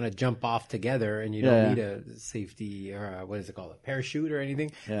 is you kind of jump off together, and you don't need a safety or what is it called, a parachute or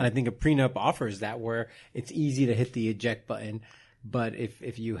anything. Yeah. And I think a prenup offers that, where it's easy to hit the eject button. But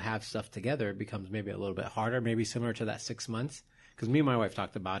if you have stuff together, it becomes maybe a little bit harder, maybe similar to that 6 months. Because me and my wife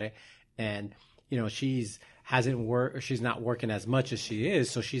talked about it, and she's hasn't worked, she's not working as much as she is,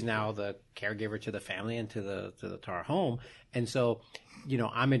 so she's now the caregiver to the family and to our home. And so,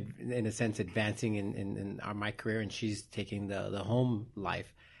 I'm in a sense advancing in my career, and she's taking the home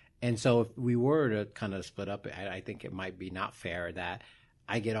life. And so if we were to kind of split up, I think it might be not fair that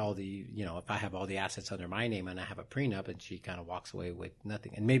I get all the, if I have all the assets under my name and I have a prenup, and she kind of walks away with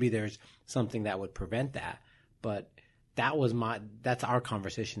nothing. And maybe there's something that would prevent that, but that's our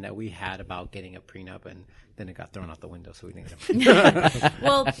conversation that we had about getting a prenup, and then it got thrown out the window, so we didn't get it.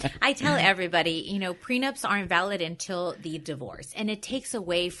 Well, I tell everybody, prenups aren't valid until the divorce, and it takes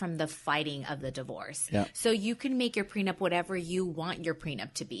away from the fighting of the divorce. Yeah. So you can make your prenup whatever you want your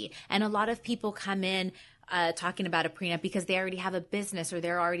prenup to be. And a lot of people come in talking about a prenup because they already have a business or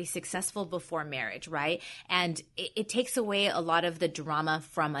they're already successful before marriage, right? And it takes away a lot of the drama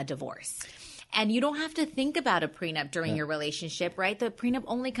from a divorce. And you don't have to think about a prenup during your relationship, right? The prenup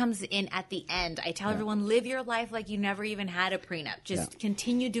only comes in at the end. I tell everyone, live your life like you never even had a prenup. Just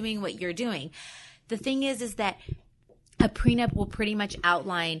continue doing what you're doing. The thing is that a prenup will pretty much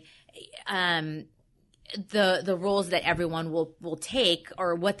outline the roles that everyone will take,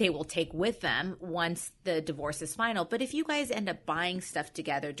 or what they will take with them once the divorce is final. But if you guys end up buying stuff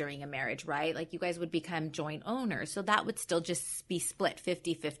together during a marriage, right, like you guys would become joint owners, so that would still just be split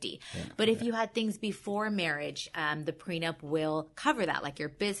 50-50. But if you had things before marriage, the prenup will cover that, like your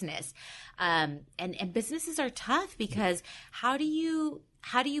business. And businesses are tough because how do you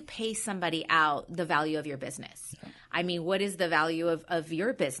pay somebody out the value of your business? I mean, what is the value of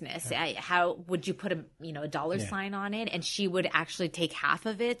your business? How would you put a dollar sign on it, and she would actually take half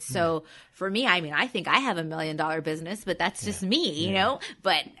of it? So for me, I mean, I think I have $1 million business, but that's just me,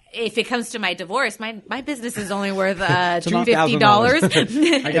 But if it comes to my divorce, my business is only worth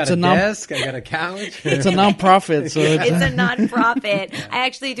 $250. I got a desk, I got a couch. It's a nonprofit, so it's a nonprofit. I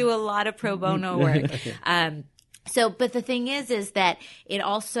actually do a lot of pro bono work. But the thing is that it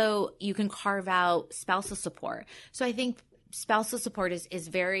also, you can carve out spousal support. So I think spousal support is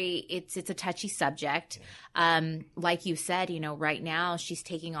it's a touchy subject. Like you said, right now she's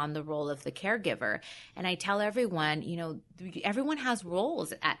taking on the role of the caregiver. And I tell everyone, everyone has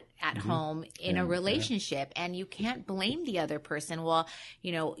roles at home in a relationship, and you can't blame the other person. Well,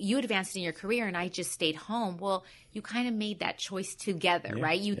 you advanced in your career and I just stayed home. Well, you kind of made that choice together,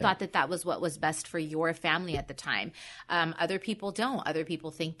 right? You thought that was what was best for your family at the time. Other people don't. Other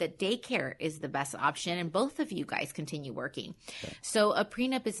people think that daycare is the best option, and both of you guys continue working. So a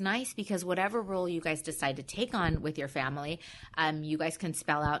prenup is nice because whatever role you guys decide to take on with your family, you guys can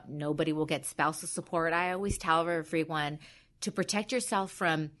spell out. Nobody will get spousal support. I always tell everyone to protect yourself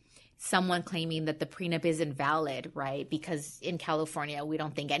from someone claiming that the prenup is invalid, right? Because in California, we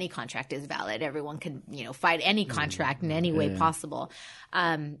don't think any contract is valid. Everyone can, fight any contract in any way possible.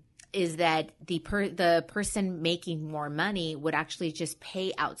 Is that the person making more money would actually just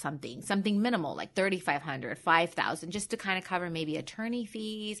pay out something minimal, like $3,500, $5,000, just to kind of cover maybe attorney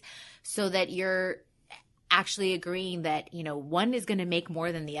fees, so that you're actually agreeing that, one is going to make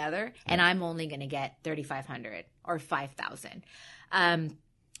more than the other, and I'm only going to get $3,500 or $5,000.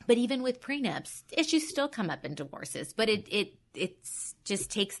 But even with prenups, issues still come up in divorces, but it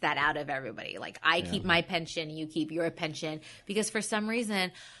just takes that out of everybody. Like, I keep my pension, you keep your pension, because for some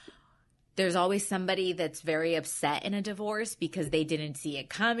reason there's always somebody that's very upset in a divorce because they didn't see it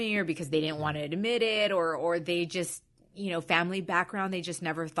coming, or because they didn't want to admit it, or they just, family background, they just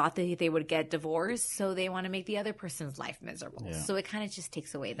never thought that they would get divorced, so they want to make the other person's life miserable. So it kind of just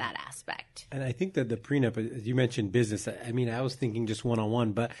takes away that aspect. And I think that the prenup, as you mentioned business, I mean, I was thinking just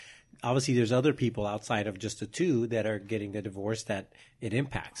one-on-one, but obviously there's other people outside of just the two that are getting the divorce that it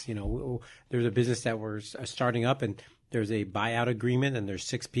impacts. There's a business that we're starting up, and there's a buyout agreement, and there's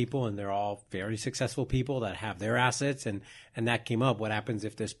 6 people, and they're all very successful people that have their assets, and that came up. What happens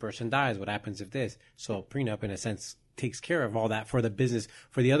if this person dies? What happens if this? So a prenup, in a sense, takes care of all that for the business.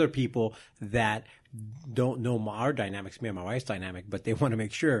 For the other people that don't know our dynamics, me and my wife's dynamic, but they want to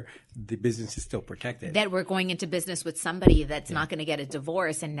make sure the business is still protected. That we're going into business with somebody that's not going to get a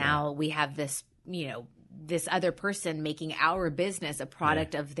divorce, and now we have this, this other person making our business a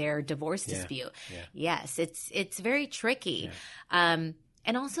product of their divorce dispute. Yes, it's very tricky. And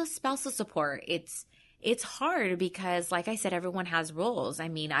also spousal support. It's hard because, like I said, everyone has roles. I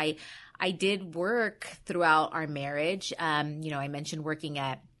mean, I did work throughout our marriage. I mentioned working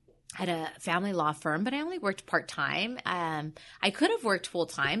at a family law firm, but I only worked part-time. I could have worked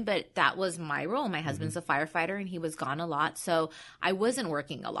full-time, but that was my role. My husband's a firefighter, and he was gone a lot, so I wasn't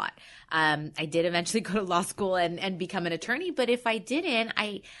working a lot. I did eventually go to law school and become an attorney, but if I didn't,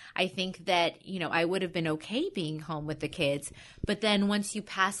 I think that, I would have been okay being home with the kids. But then once you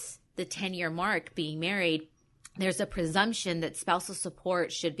pass the 10-year mark being married, there's a presumption that spousal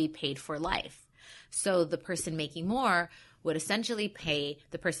support should be paid for life. So the person making more would essentially pay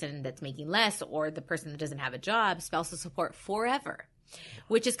the person that's making less, or the person that doesn't have a job, spousal support forever,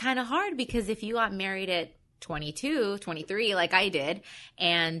 which is kind of hard, because if you got married at 22, 23, like I did,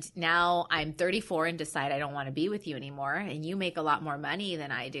 and now I'm 34 and decide I don't want to be with you anymore, and you make a lot more money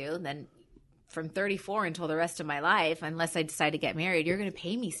than I do, then from 34 until the rest of my life, unless I decide to get married, you're going to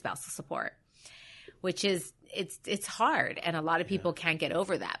pay me spousal support, which is, it's hard. And a lot of people can't get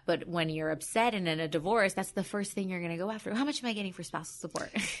over that. But when you're upset and in a divorce, that's the first thing you're going to go after. How much am I getting for spousal support?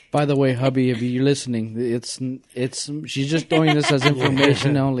 By the way, hubby, if you're listening, it's she's just throwing this as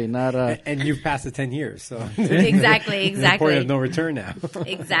information only, not And you've passed the 10 years, so Exactly. the point of no return now.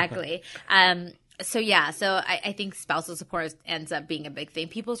 Exactly. So I think spousal support ends up being a big thing.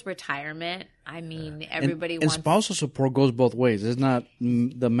 People's retirement, I mean, everybody and wants... spousal support goes both ways. It's not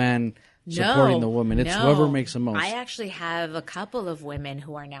the man supporting the woman. It's whoever makes the most. I actually have a couple of women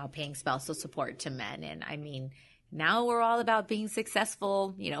who are now paying spousal support to men. And I mean, now we're all about being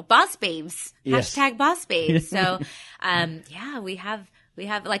successful, boss babes, Yes. #boss babes. So, we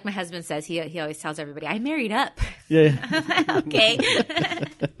have, like my husband says, he always tells everybody, I married up. Yeah. Okay.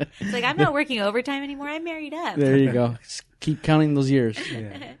 It's like, I'm not working overtime anymore. I married up. There you go. Just keep counting those years.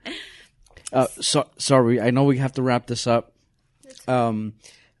 Sorry, I know we have to wrap this up.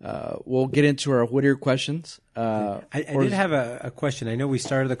 We'll get into our Whittier questions. I did have a question. I know we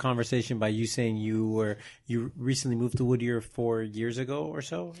started the conversation by you saying you recently moved to Whittier 4 years ago or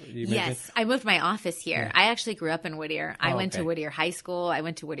so. Yes, I moved my office here. Yeah. I actually grew up in Whittier. I went to Whittier High School. I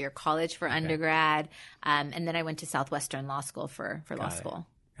went to Whittier College for undergrad, and then I went to Southwestern Law School for law school.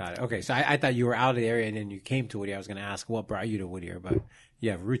 Got it. Okay, so I thought you were out of the area and then you came to Whittier. I was going to ask what brought you to Whittier, but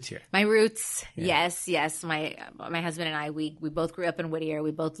you have roots here. My roots, yes. My husband and I, we both grew up in Whittier.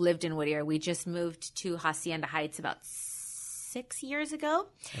 We both lived in Whittier. We just moved to Hacienda Heights about 6 years ago,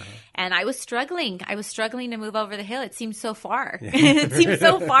 and I was struggling to move over the hill. It seemed so far. It seemed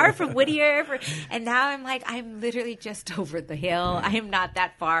so far from Whittier, and now I'm like, I'm literally just over the hill. I am not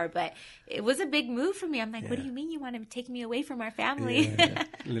that far, but it was a big move for me. I'm like, what do you mean you want to take me away from our family?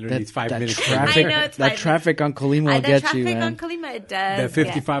 Literally, it's 5 minutes. Traffic, I know, it's that traffic on Colima will get you, man. Traffic on Colima, it does. The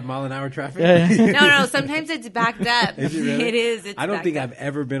 55-mile-an-hour traffic? No, sometimes it's backed up. Is it really? It is. It's I don't think up. I've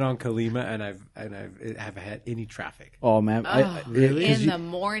ever been on Colima and I've had any traffic. Oh, man. Really? In the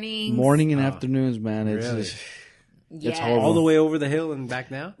mornings. Morning and afternoons, man. It's Really? just, Yes. it's horrible. All the way over the hill and back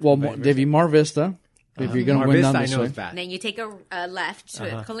now? Well, Davey, Mar Vista, if you're going to Mar win Vista, down I this know way. it's bad. And then you take a left to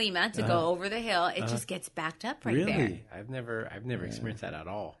Colima to go over the hill. It just gets backed up right there. Really? I've never experienced that at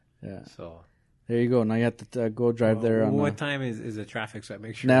all. Yeah. So There you go. Now you have to go drive there. On what time is the traffic so I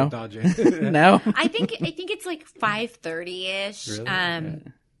make sure Now? I dodge it? now? I think it's like 5:30ish. Really?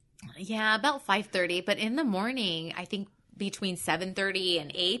 Yeah, about 5:30. But in the morning, I think between 7:30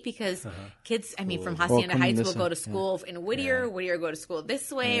 and 8, because kids, I mean, from Hacienda coming Heights this will go way, to school in Whittier. Whittier go to school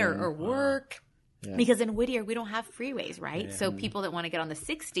this way or work. Yeah. Because in Whittier, we don't have freeways, right? So people that want to get on the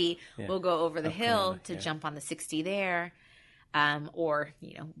 60 will go over the hill to jump on the 60 there. Or,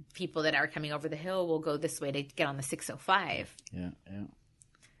 people that are coming over the hill will go this way to get on the 605. Yeah.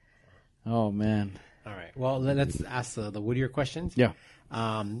 Oh, man. All right. Well, let's ask the Whittier questions. Yeah.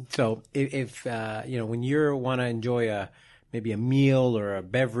 So if when you want to enjoy maybe a meal or a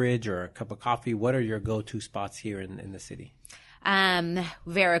beverage or a cup of coffee, what are your go-to spots here in the city?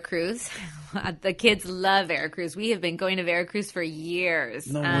 Veracruz. The kids love Veracruz. We have been going to Veracruz for years.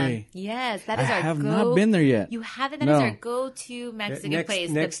 No way. Yes, that is I our have not been there yet. You haven't? That is No. our go-to Mexican place.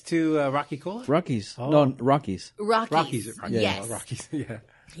 Next to Rocky Cola? Rockies. No, Rockies. Rockies. Yes. Yes. Rockies. Yeah.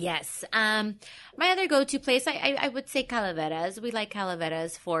 Yes. My other go-to place, I would say Calaveras. We like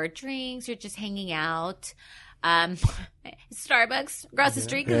Calaveras for drinks or just hanging out. Starbucks across the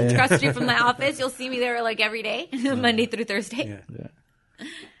street, because it's across the street from my office. You'll see me there like every day, Monday through Thursday.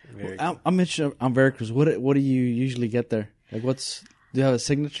 Yeah. I'm interested on Veracruz. What do you usually get there? Like, do you have a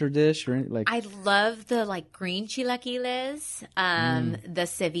signature dish or anything? I love the green chilaquiles. The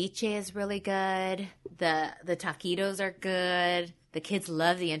ceviche is really good. The taquitos are good. The kids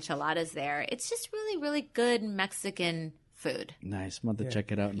love the enchiladas there. It's just really, really good Mexican food. Nice. I'm about to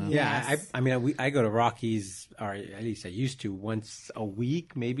check it out now. Yeah, Yes. I go to Rockies, or at least I used to, once a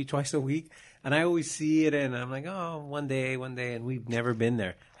week, maybe twice a week. And I always see it, and I'm like, oh, one day. And we've never been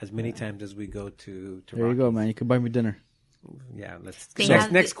there as many times as we go to There you Rockies. go, man. You can buy me dinner. Yeah, let's They next,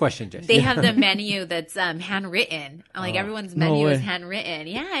 have next question, Jess. They have the menu that's handwritten. Like everyone's menu way. is handwritten.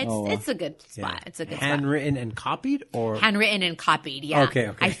 Yeah, it's a good spot. It's a good spot. handwritten and copied, or Handwritten and copied, yeah. Okay.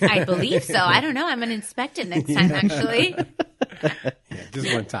 I believe so. I don't know. I'm going to inspect it next time, actually.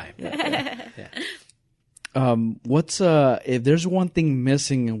 just one time. What's if there's one thing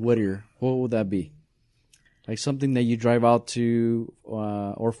missing in Whittier, what would that be? Like something that you drive out to,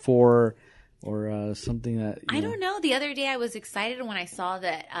 or for, or something that I don't know. The other day I was excited when I saw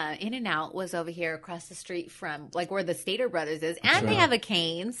that In-N-Out was over here across the street from like where the Stater Brothers is, and they have a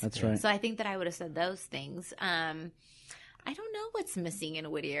Cane's. That's right. So I think that I would have said those things. I don't know what's missing in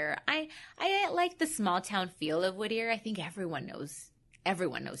Whittier. I like the small town feel of Whittier. I think everyone knows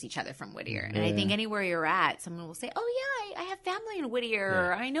each other from Whittier. And I think anywhere you're at, someone will say, oh yeah, I have family in Whittier,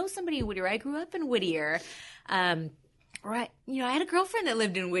 or I know somebody in Whittier. I grew up in Whittier. Or I had a girlfriend that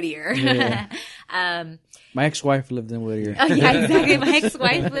lived in Whittier. My ex-wife lived in Whittier. Oh yeah, exactly. My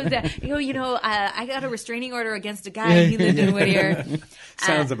ex-wife lived there. I got a restraining order against a guy. He lived in Whittier.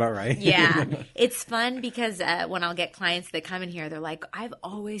 Sounds about right. Yeah. It's fun because when I'll get clients that come in here, they're like, I've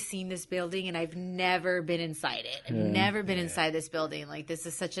always seen this building and I've never been inside it. I've never been inside this building. Like, this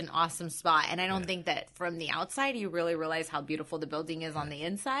is such an awesome spot. And I don't think that from the outside, you really realize how beautiful the building is on the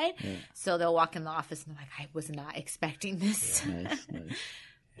inside. Yeah. So they'll walk in the office and they're like, I was not expecting this. Nice.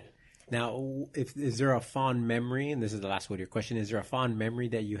 Now, is there a fond memory, and this is the last Whittier question, is there a fond memory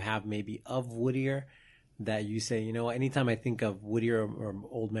that you have maybe of Whittier that you say, anytime I think of Whittier or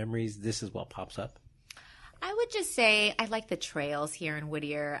old memories, this is what pops up? I would just say I like the trails here in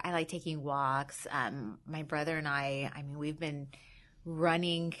Whittier. I like taking walks. My brother and I we've been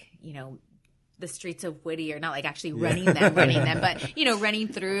running, the streets of Whittier, not like actually running them, but, running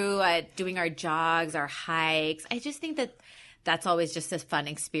through, doing our jogs, our hikes. I just think that that's always just a fun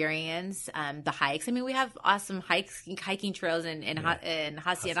experience. The hikes. We have awesome hiking trails in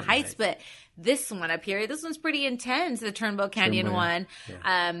Hacienda Heights, nice. But this one up here, this one's pretty intense, the Turnbow Canyon one.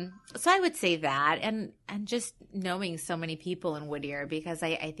 Yeah. So I would say that, and just knowing so many people in Whittier, because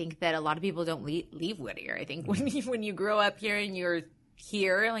I think that a lot of people don't leave Whittier. I think when you grow up here and you're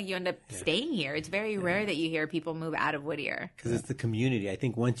here, like you end up staying here. It's very rare that you hear people move out of Whittier. Because it's the community. I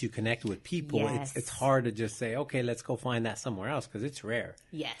think once you connect with people, it's hard to just say, okay, let's go find that somewhere else, because it's rare.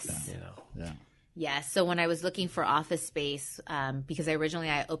 Yes. Yeah. Yeah, so when I was looking for office space, because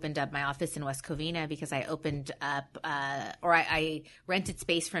I opened up my office in West Covina because I opened up, I rented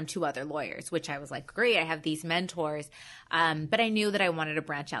space from 2 other lawyers, which I was like, great, I have these mentors. But I knew that I wanted to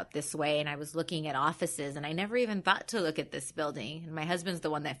branch out this way, and I was looking at offices, and I never even thought to look at this building. And my husband's the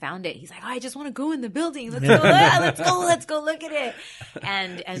one that found it. He's like, I just want to go in the building. Let's go look at it.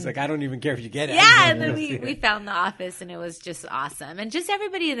 And he's like, I don't even care if you get it. Yeah, and then we found the office, and it was just awesome. And just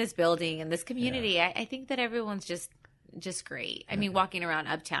everybody in this building and this community. Yeah. I think that everyone's just great. Walking around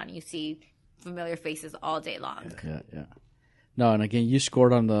Uptown, you see familiar faces all day long. Yeah. No, and again, you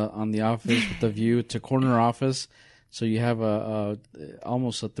scored on the office with the view. It's a corner office, so you have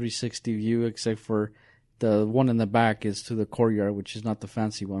almost a 360 view, except for the one in the back is to the courtyard, which is not the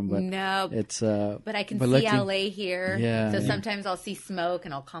fancy one, but no, it's but I can see LA here. Yeah. So sometimes I'll see smoke,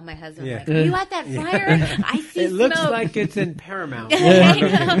 and I'll call my husband. Like, are you at that fire? I see it smoke. It looks like it's in Paramount. I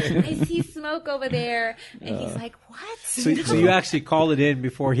know. I see smoke over there, and he's like, "What?" So you actually call it in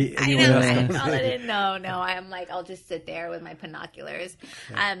before anyone else comes. I call it in. No. I'm like, I'll just sit there with my binoculars.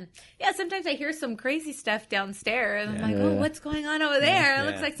 Sometimes I hear some crazy stuff downstairs. I'm like, oh, what's going on over there? It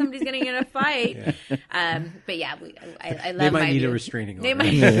looks like somebody's getting in a fight. But yeah, I love. They might need a restraining order. They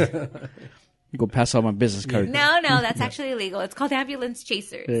might. Go pass out my business card. No, that's actually illegal. It's called ambulance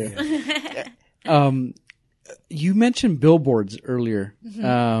chasers. Yeah. You mentioned billboards earlier,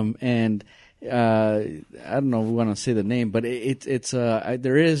 and I don't know if we want to say the name, but it's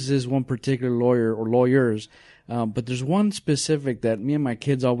there is this one particular lawyer or lawyers, but there's one specific that me and my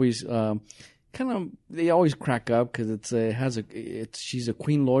kids always they always crack up because she's a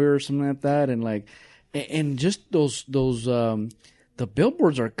queen lawyer or something like that, and just those the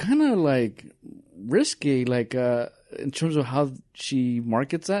billboards are kind of like risky, in terms of how she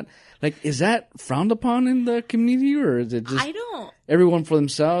markets that. Like, is that frowned upon in the community, or is it just everyone for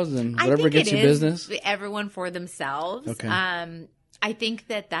themselves and whatever gets you business? Everyone for themselves. Okay. I think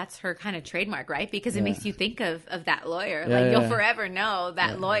that that's her kind of trademark, right? Because it makes you think of that lawyer. You'll forever know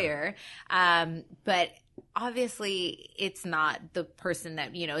that lawyer. But obviously it's not the person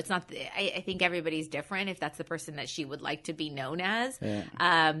that, it's not, I think everybody's different if that's the person that she would like to be known as.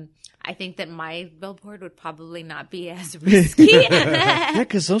 Yeah. I think that my billboard would probably not be as risky. Yeah,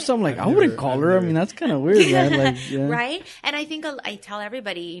 because sometimes I'm like, I wouldn't call her. That's kind of weird, man. Right? And I think I tell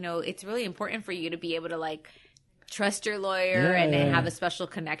everybody, it's really important for you to be able to trust your lawyer and have a special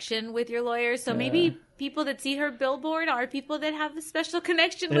connection with your lawyer. So maybe people that see her billboard are people that have a special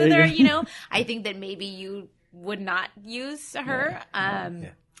connection with her. I think that maybe you would not use her.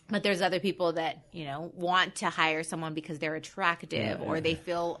 But there's other people that, want to hire someone because they're attractive or they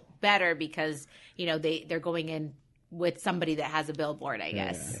feel better because, they're going in with somebody that has a billboard, I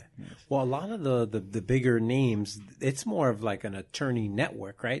guess. Yeah. Well, a lot of the bigger names, it's more of like an attorney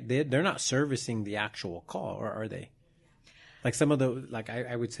network, right? They're not servicing the actual call, or are they? Like some of the, like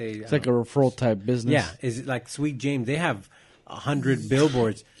I would say, it's like a referral type business. Yeah, is it like Sweet James? They have 100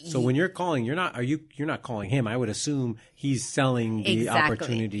 billboards. So when you're calling, you're not calling him. I would assume he's selling the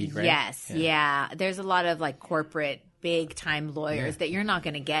opportunity, right? Yes, yeah. There's a lot of like corporate big time lawyers that you're not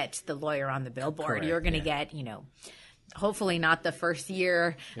going to get the lawyer on the billboard. Correct, you're going to get, hopefully not the first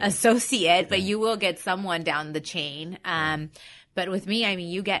year associate, but you will get someone down the chain. But with me, I mean,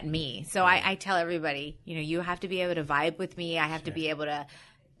 you get me. So I tell everybody, you have to be able to vibe with me. I have to be able to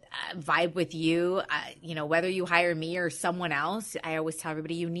vibe with you. Whether you hire me or someone else, I always tell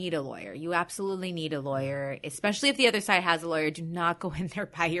everybody you need a lawyer. You absolutely need a lawyer, especially if the other side has a lawyer. Do not go in there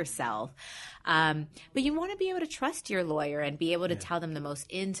by yourself. But you want to be able to trust your lawyer and be able to tell them the most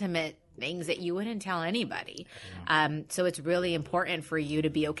intimate things that you wouldn't tell anybody. So it's really important for you to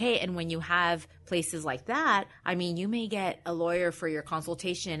be okay. And when you have places like that, I mean, you may get a lawyer for your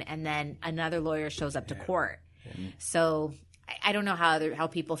consultation and then another lawyer shows up to court. So I don't know how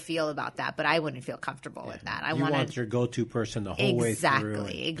people feel about that, but I wouldn't feel comfortable with that. You want your go-to person the whole way through.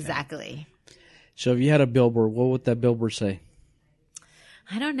 Exactly. So if you had a billboard, what would that billboard say?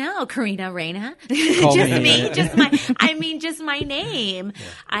 I don't know, Karina Reina. Just my name. Yeah.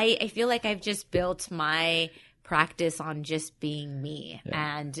 I feel like I've just built my practice on just being me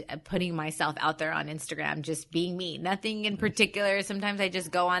and putting myself out there on Instagram, just being me. Nothing in particular. Sometimes I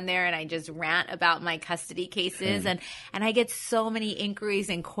just go on there and I just rant about my custody cases and I get so many inquiries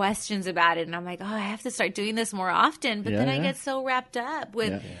and questions about it. And I'm like, oh, I have to start doing this more often. But then I get so wrapped up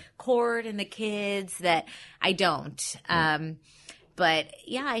with court and the kids that I don't. But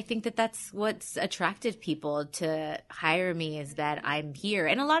yeah, I think that's what's attracted people to hire me is that I'm here.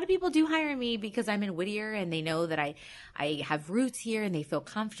 And a lot of people do hire me because I'm in Whittier and they know that I have roots here and they feel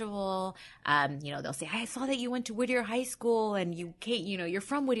comfortable. They'll say, I saw that you went to Whittier High School and you're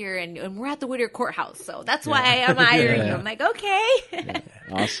from Whittier and we're at the Whittier Courthouse. So that's why I'm hiring you. I'm like, okay.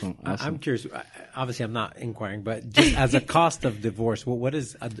 Awesome. I'm curious. Obviously, I'm not inquiring, but just as a cost of divorce, what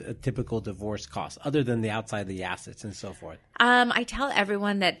is a typical divorce cost other than the outside of the assets and so forth? I tell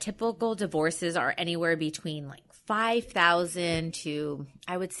everyone that typical divorces are anywhere between like $5,000 to,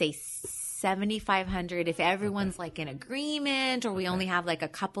 I would say, $7,500 if everyone's like in agreement or we only have like a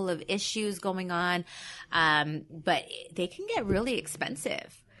couple of issues going on. But they can get really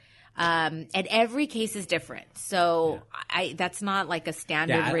expensive. And every case is different. So that's not like a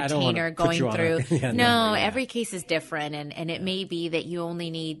standard retainer going through. Every case is different. And it may be that you only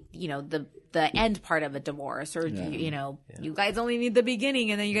need, the end part of a divorce or, you guys only need the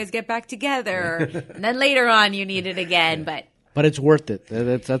beginning and then you guys get back together. And then later on you need it again. But it's worth it.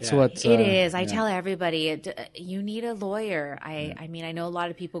 That's what it is. I tell everybody, you need a lawyer. I mean, I know a lot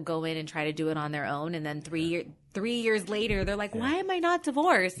of people go in and try to do it on their own, and then 3 years later, they're like, "Why am I not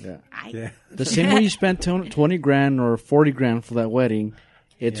divorced?" The same way you spent $20,000 or $40,000 for that wedding,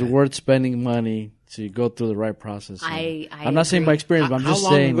 it's worth spending money to go through the right process. I'm not saying by experience, but I'm just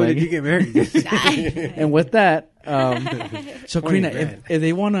saying. How long ago did you get married? And with that, so Karina, if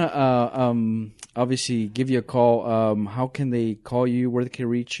they want to obviously give you a call, how can they call you? Where they can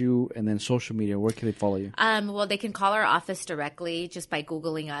reach you? And then social media, where can they follow you? Well, they can call our office directly just by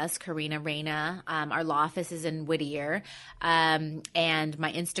Googling us, Karina Reina. Our law office is in Whittier. And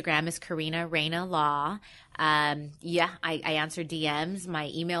my Instagram is Karina Reina Law. I answer DMs. My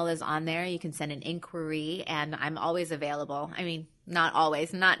email is on there. You can send an inquiry, and I'm always available. I mean, not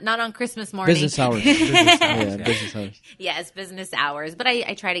always, not on Christmas morning. Business hours. Business hours. Yes, business hours. But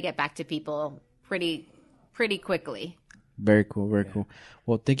I try to get back to people pretty quickly. Very cool. Very cool.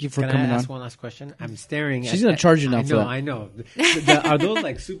 Well, thank you for coming on. Can I ask one last question? I'm staring. She's going to charge you now for that. I know. Are those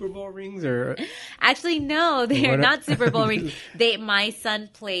like Super Bowl rings or? Actually, no, they are not Super Bowl rings. My son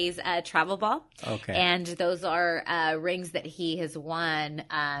plays travel ball. Okay. And those are rings that he has won.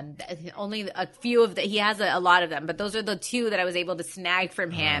 Only a few of he has a lot of them, but those are the two that I was able to snag from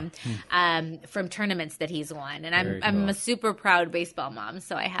him from tournaments that he's won. And I'm a super proud baseball mom,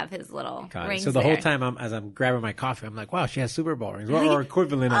 so I have his little rings. So the there. whole time as I'm grabbing my coffee, I'm like, wow, she has Super Bowl rings. Or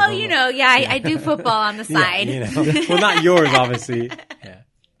equivalent of I do football on the side. Well, not yours, obviously.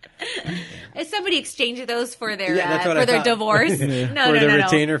 If somebody exchanged those for their divorce, no,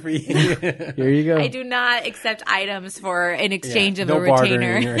 retainer fee. Here you go. I do not accept items for an exchange of no a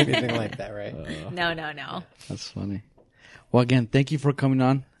retainer or anything like that, right? No. That's funny. Well, again, thank you for coming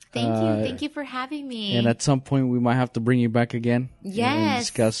on. Thank you for having me. And at some point, we might have to bring you back again. Yes. And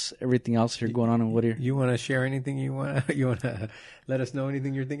discuss everything else here going on in Whittier. You want to share anything you want to let us know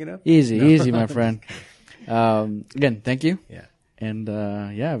anything you're thinking of? Easy, my friend. Again, thank you. Yeah. And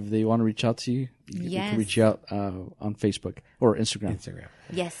if they want to reach out to you, they can reach you out on Facebook or Instagram.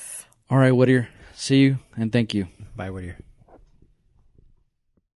 Yes. All right, Whittier. See you and thank you. Bye, Whittier.